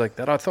things like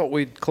that. I thought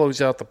we'd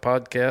close out the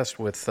podcast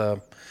with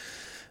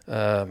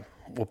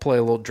we'll play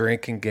a little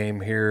drinking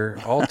game here.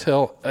 I'll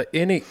tell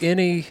any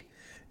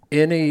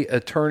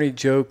attorney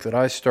joke that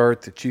I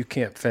start that you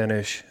can't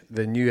finish,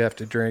 then you have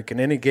to drink. And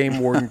any game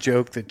warden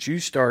joke that you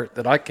start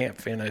that I can't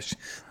finish,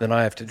 then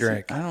I have to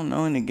drink. See, I don't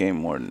know any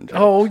game warden jokes.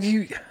 Oh,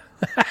 you...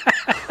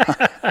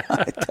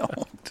 I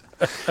don't.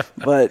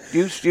 But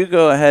you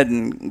go ahead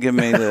and give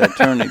me the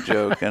attorney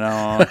joke, and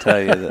I'll tell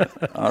you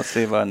that. I'll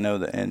see if I know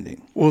the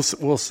ending. We'll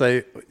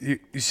say, you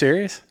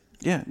serious?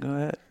 Yeah, go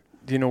ahead.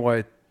 Do you know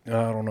why? I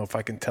don't know if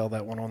I can tell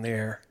that one on the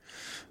air.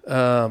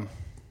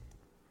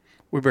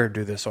 We better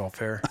do this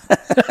off air.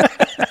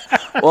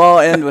 Well, I'll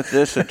end with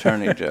this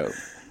attorney joke.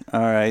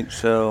 All right,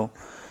 so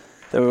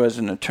there was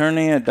an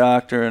attorney, a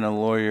doctor, and a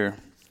lawyer.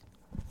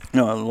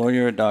 No, a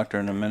lawyer, a doctor,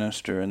 and a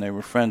minister, and they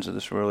were friends of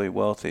this really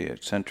wealthy,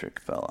 eccentric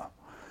fellow.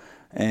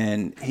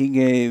 And he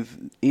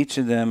gave each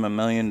of them $1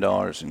 million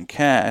in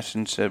cash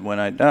and said, when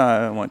I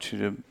die, I want you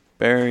to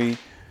bury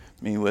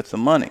me with the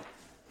money.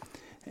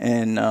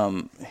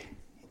 And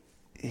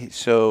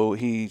so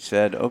he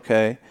said,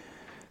 okay.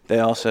 They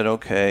all said,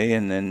 okay.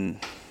 And then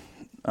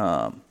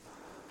a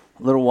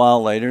little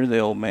while later, the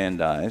old man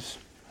dies.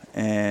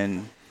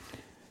 And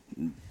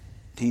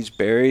he's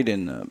buried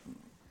in the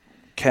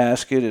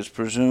casket is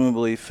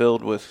presumably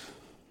filled with,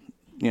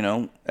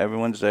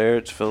 everyone's there.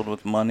 It's filled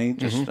with money,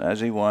 just as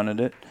he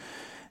wanted it.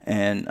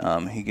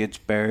 And he gets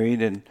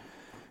buried, and,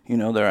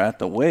 they're at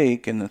the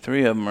wake, and the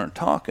three of them are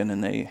talking,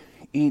 and they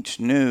each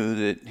knew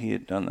that he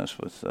had done this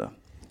with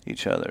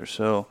each other.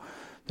 So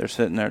they're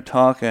sitting there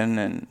talking,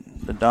 and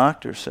the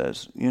doctor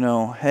says,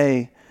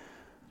 hey,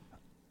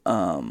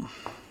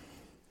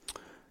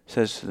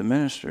 says to the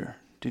minister,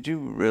 did you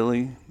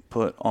really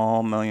put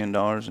all $1 million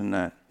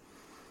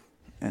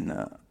in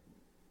the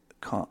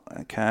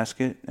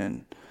casket?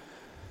 And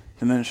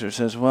the minister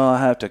says, well, I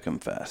have to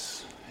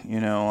confess,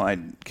 I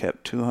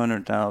kept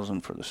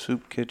 $200,000 for the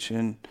soup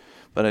kitchen,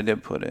 but I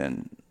did put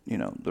in,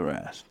 the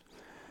rest.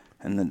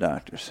 And the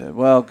doctor said,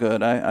 well,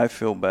 good, I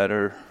feel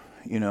better.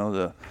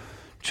 The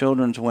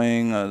children's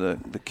wing,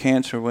 the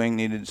cancer wing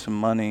needed some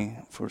money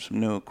for some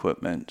new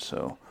equipment,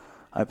 so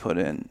I put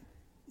in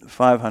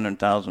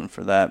 $500,000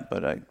 for that,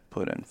 but I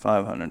put in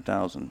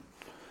 $500,000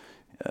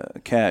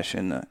 cash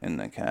in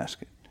the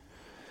casket.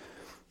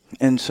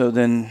 And so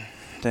then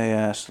they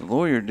asked the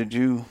lawyer, did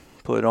you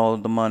put all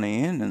of the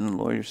money in? And the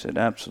lawyer said,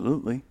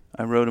 absolutely.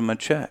 I wrote him a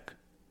check.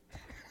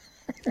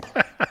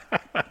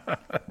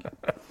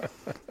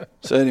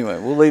 So anyway,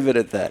 we'll leave it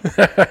at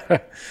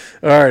that.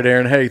 All right,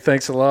 Aaron. Hey,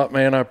 thanks a lot,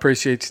 man. I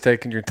appreciate you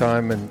taking your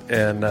time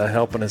and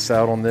helping us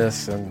out on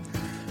this. And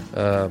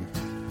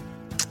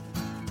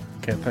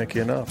can't thank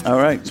you enough. All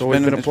right. It's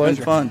always been a pleasure. It's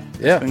been fun.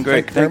 Yeah. It's been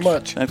great. Thank you very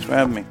much. Thanks for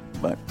having me.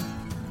 Bye.